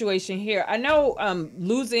situation here. I know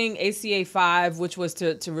losing ACA 5, which was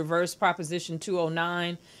to reverse Proposition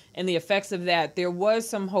 209, and the effects of that, there was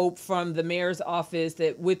some hope from the mayor's office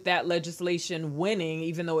that with that legislation winning,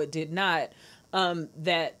 even though it did not,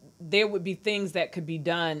 that there would be things that could be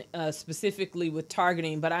done specifically with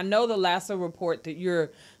targeting. But I know the LASA report that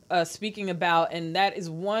you're speaking about, and that is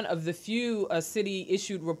one of the few city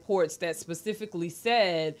issued reports that specifically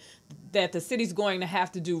said that the city's going to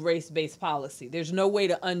have to do race-based policy. There's no way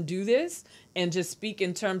to undo this and just speak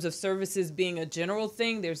in terms of services being a general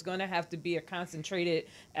thing. There's going to have to be a concentrated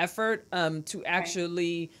effort to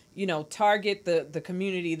actually, target the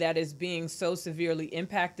community that is being so severely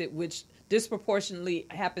impacted, which disproportionately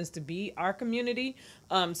happens to be our community.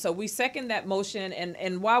 So we second that motion.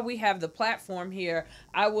 And while we have the platform here,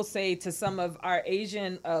 I will say to some of our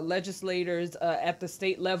Asian legislators at the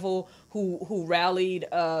state level who rallied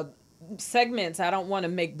segments, I don't want to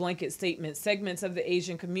make blanket statements, segments of the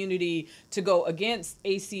Asian community to go against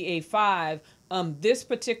ACA 5. This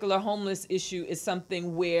particular homeless issue is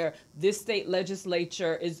something where this state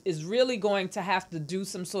legislature is really going to have to do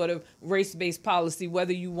some sort of race-based policy,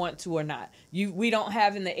 whether you want to or not. We don't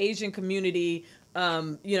have in the Asian community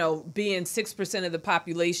being 6% of the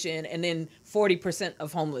population and then 40%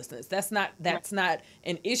 of homelessness. That's not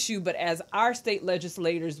an issue. But as our state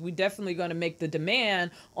legislators, we definitely going to make the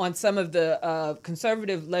demand on some of the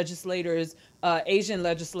conservative legislators, Asian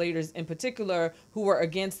legislators in particular, who are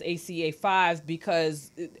against ACA 5,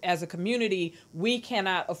 because as a community, we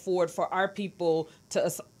cannot afford for our people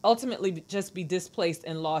to ultimately just be displaced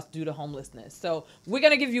and lost due to homelessness. So we're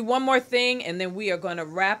going to give you one more thing, and then we are going to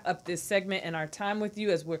wrap up this segment and our time with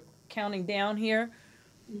you as we're counting down here.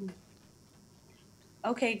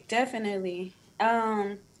 Okay, definitely.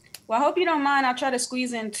 Well, I hope you don't mind. I'll try to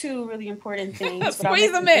squeeze in two really important things, but I'll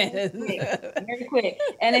Squeeze make them it in. very quick.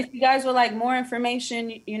 And if you guys would like more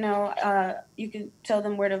information, you can tell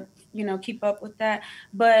them where to, keep up with that.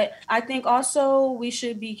 But I think also we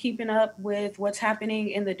should be keeping up with what's happening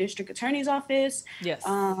in the district attorney's office. Yes.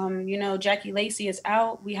 Jackie Lacey is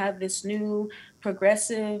out. We have this new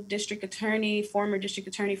progressive district attorney, former district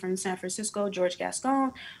attorney from San Francisco, George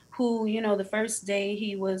Gascon, who, the first day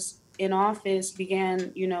he was in office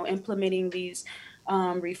began, implementing these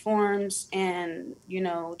reforms, and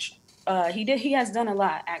he has done a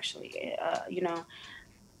lot actually.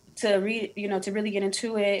 To really get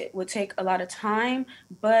into it would take a lot of time,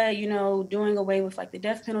 but doing away with like the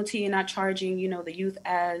death penalty and not charging the youth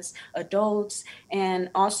as adults, and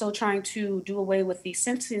also trying to do away with the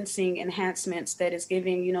sentencing enhancements that is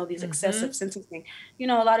giving these excessive sentencing, a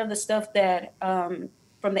lot of the stuff that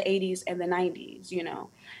from the 80s and the 90s,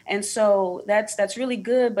 and so that's really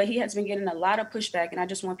good. But he has been getting a lot of pushback, and I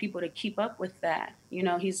just want people to keep up with that.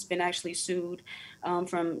 He's been actually sued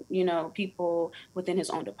from people within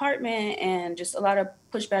his own department, and just a lot of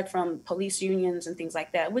pushback from police unions and things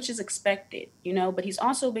like that, which is expected. But he's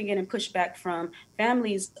also been getting pushback from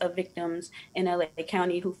families of victims in LA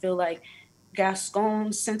County who feel like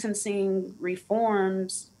Gascon's sentencing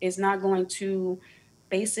reforms is not going to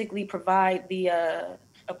basically provide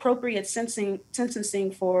appropriate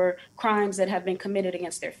sentencing for crimes that have been committed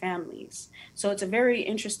against their families. So it's a very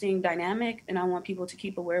interesting dynamic, and I want people to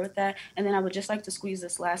keep aware with that. And then I would just like to squeeze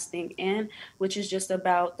this last thing in, which is just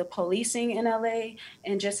about the policing in LA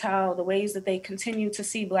and just how the ways that they continue to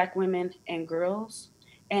see Black women and girls,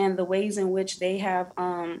 and the ways in which they have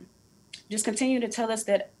just continue to tell us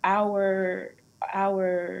that our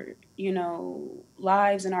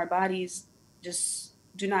lives and our bodies just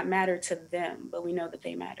do not matter to them, but we know that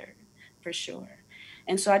they matter for sure.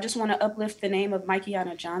 And so I just want to uplift the name of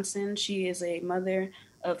Maikiana Johnson. She is a mother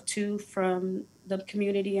of 2 from the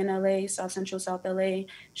community in LA, South Central South LA.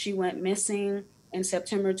 She went missing in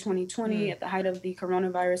September 2020 at the height of the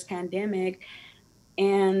coronavirus pandemic.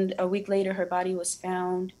 And a week later, her body was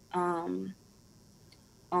found on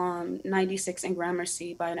 96 and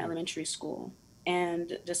Gramercy by an elementary school.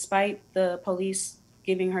 And despite the police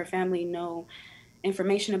giving her family no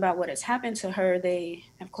information about what has happened to her, they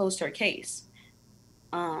have closed her case.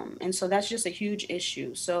 And so that's just a huge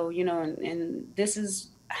issue. So, and this is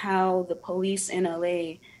how the police in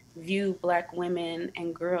LA view Black women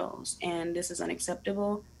and girls, and this is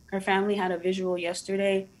unacceptable. Her family had a visual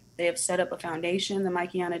yesterday. They have set up a foundation, the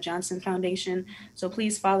Maikiana Johnson Foundation. So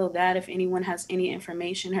please follow that if anyone has any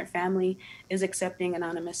information. Her family is accepting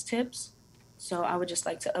anonymous tips. So I would just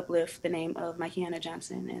like to uplift the name of Maikiana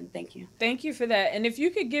Johnson, and thank you. Thank you for that. And if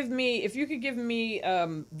you could give me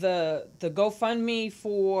the GoFundMe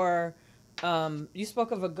for, you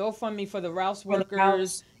spoke of a GoFundMe for the Rouse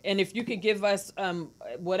workers, and if you could give us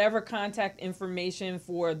whatever contact information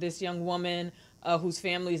for this young woman whose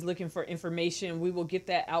family is looking for information, we will get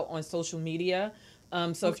that out on social media.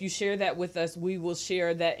 So if you share that with us, we will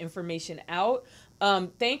share that information out.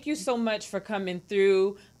 Thank you so much for coming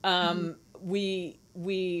through. We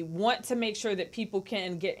want to make sure that people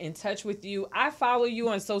can get in touch with you. I follow you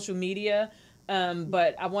on social media,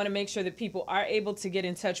 but I want to make sure that people are able to get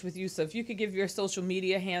in touch with you. So if you could give your social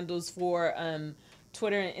media handles for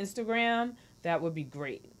Twitter and Instagram, that would be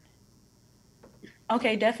great.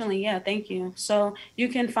 Okay, definitely. Yeah, thank you. So you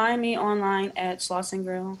can find me online at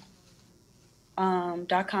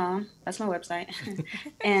slossandgirl.com. That's my website.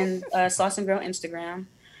 And slossandgirl Instagram.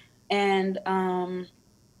 And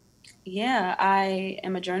yeah, I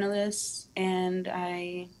am a journalist, and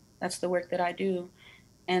that's the work that I do.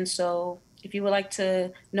 And so if you would like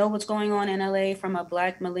to know what's going on in LA from a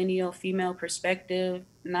Black millennial female perspective,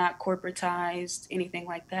 not corporatized, anything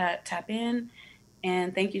like that, tap in.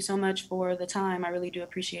 And thank you so much for the time. I really do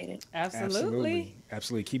appreciate it. Absolutely.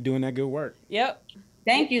 Keep doing that good work. Yep.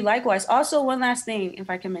 Thank you. Likewise. Also, one last thing, if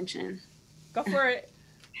I can mention. Go for it.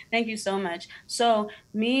 Thank you so much. So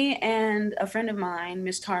me and a friend of mine,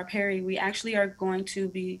 Miss Tara Perry, we actually are going to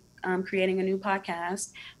be creating a new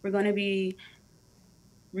podcast. We're going to be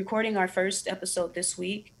recording our first episode this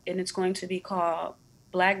week, and it's going to be called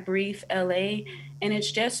Black Brief LA. And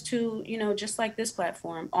it's just to, just like this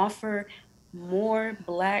platform, offer more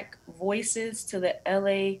Black voices to the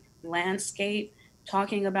LA landscape,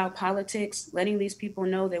 talking about politics, letting these people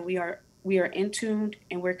know that we are in tune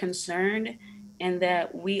and we're concerned, and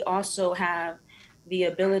that we also have the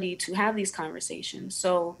ability to have these conversations.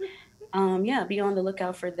 So be on the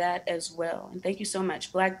lookout for that as well. And thank you so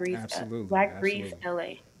much. Black Brief, Brief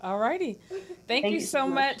LA. All righty. Thank you so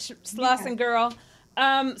much, Sloss and Girl.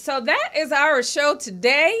 So that is our show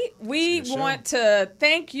today. We want to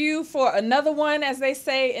thank you for another one, as they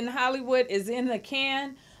say in Hollywood, is in the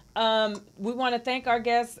can. We want to thank our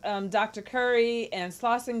guests, Dr. Curry and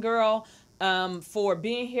Sloss and Girl, for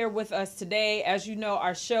being here with us today. As you know,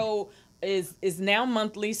 our show is now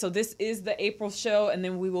monthly, so this is the April show, and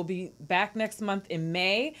then we will be back next month in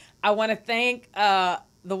May. I want to thank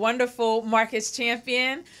the wonderful Marcus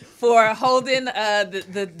Champion for holding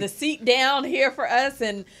the seat down here for us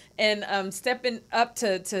and stepping up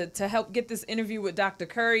to help get this interview with Dr.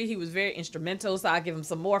 Curry. He was very instrumental, so I'll give him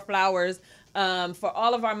some more flowers. For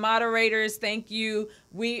all of our moderators, thank you.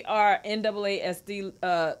 We are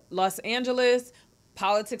NAASD Los Angeles.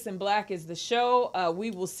 Politics in Black is the show.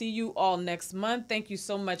 We will see you all next month. Thank you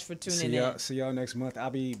so much for tuning in. See y'all next month. I'll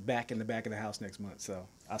be back in the back of the house next month, so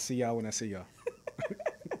I'll see y'all when I see y'all.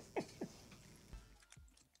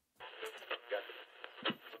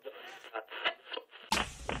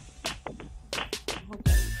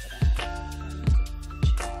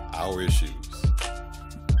 Our issues,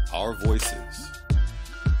 our voices,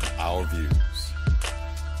 our views.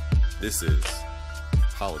 This is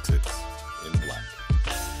Politics in Black.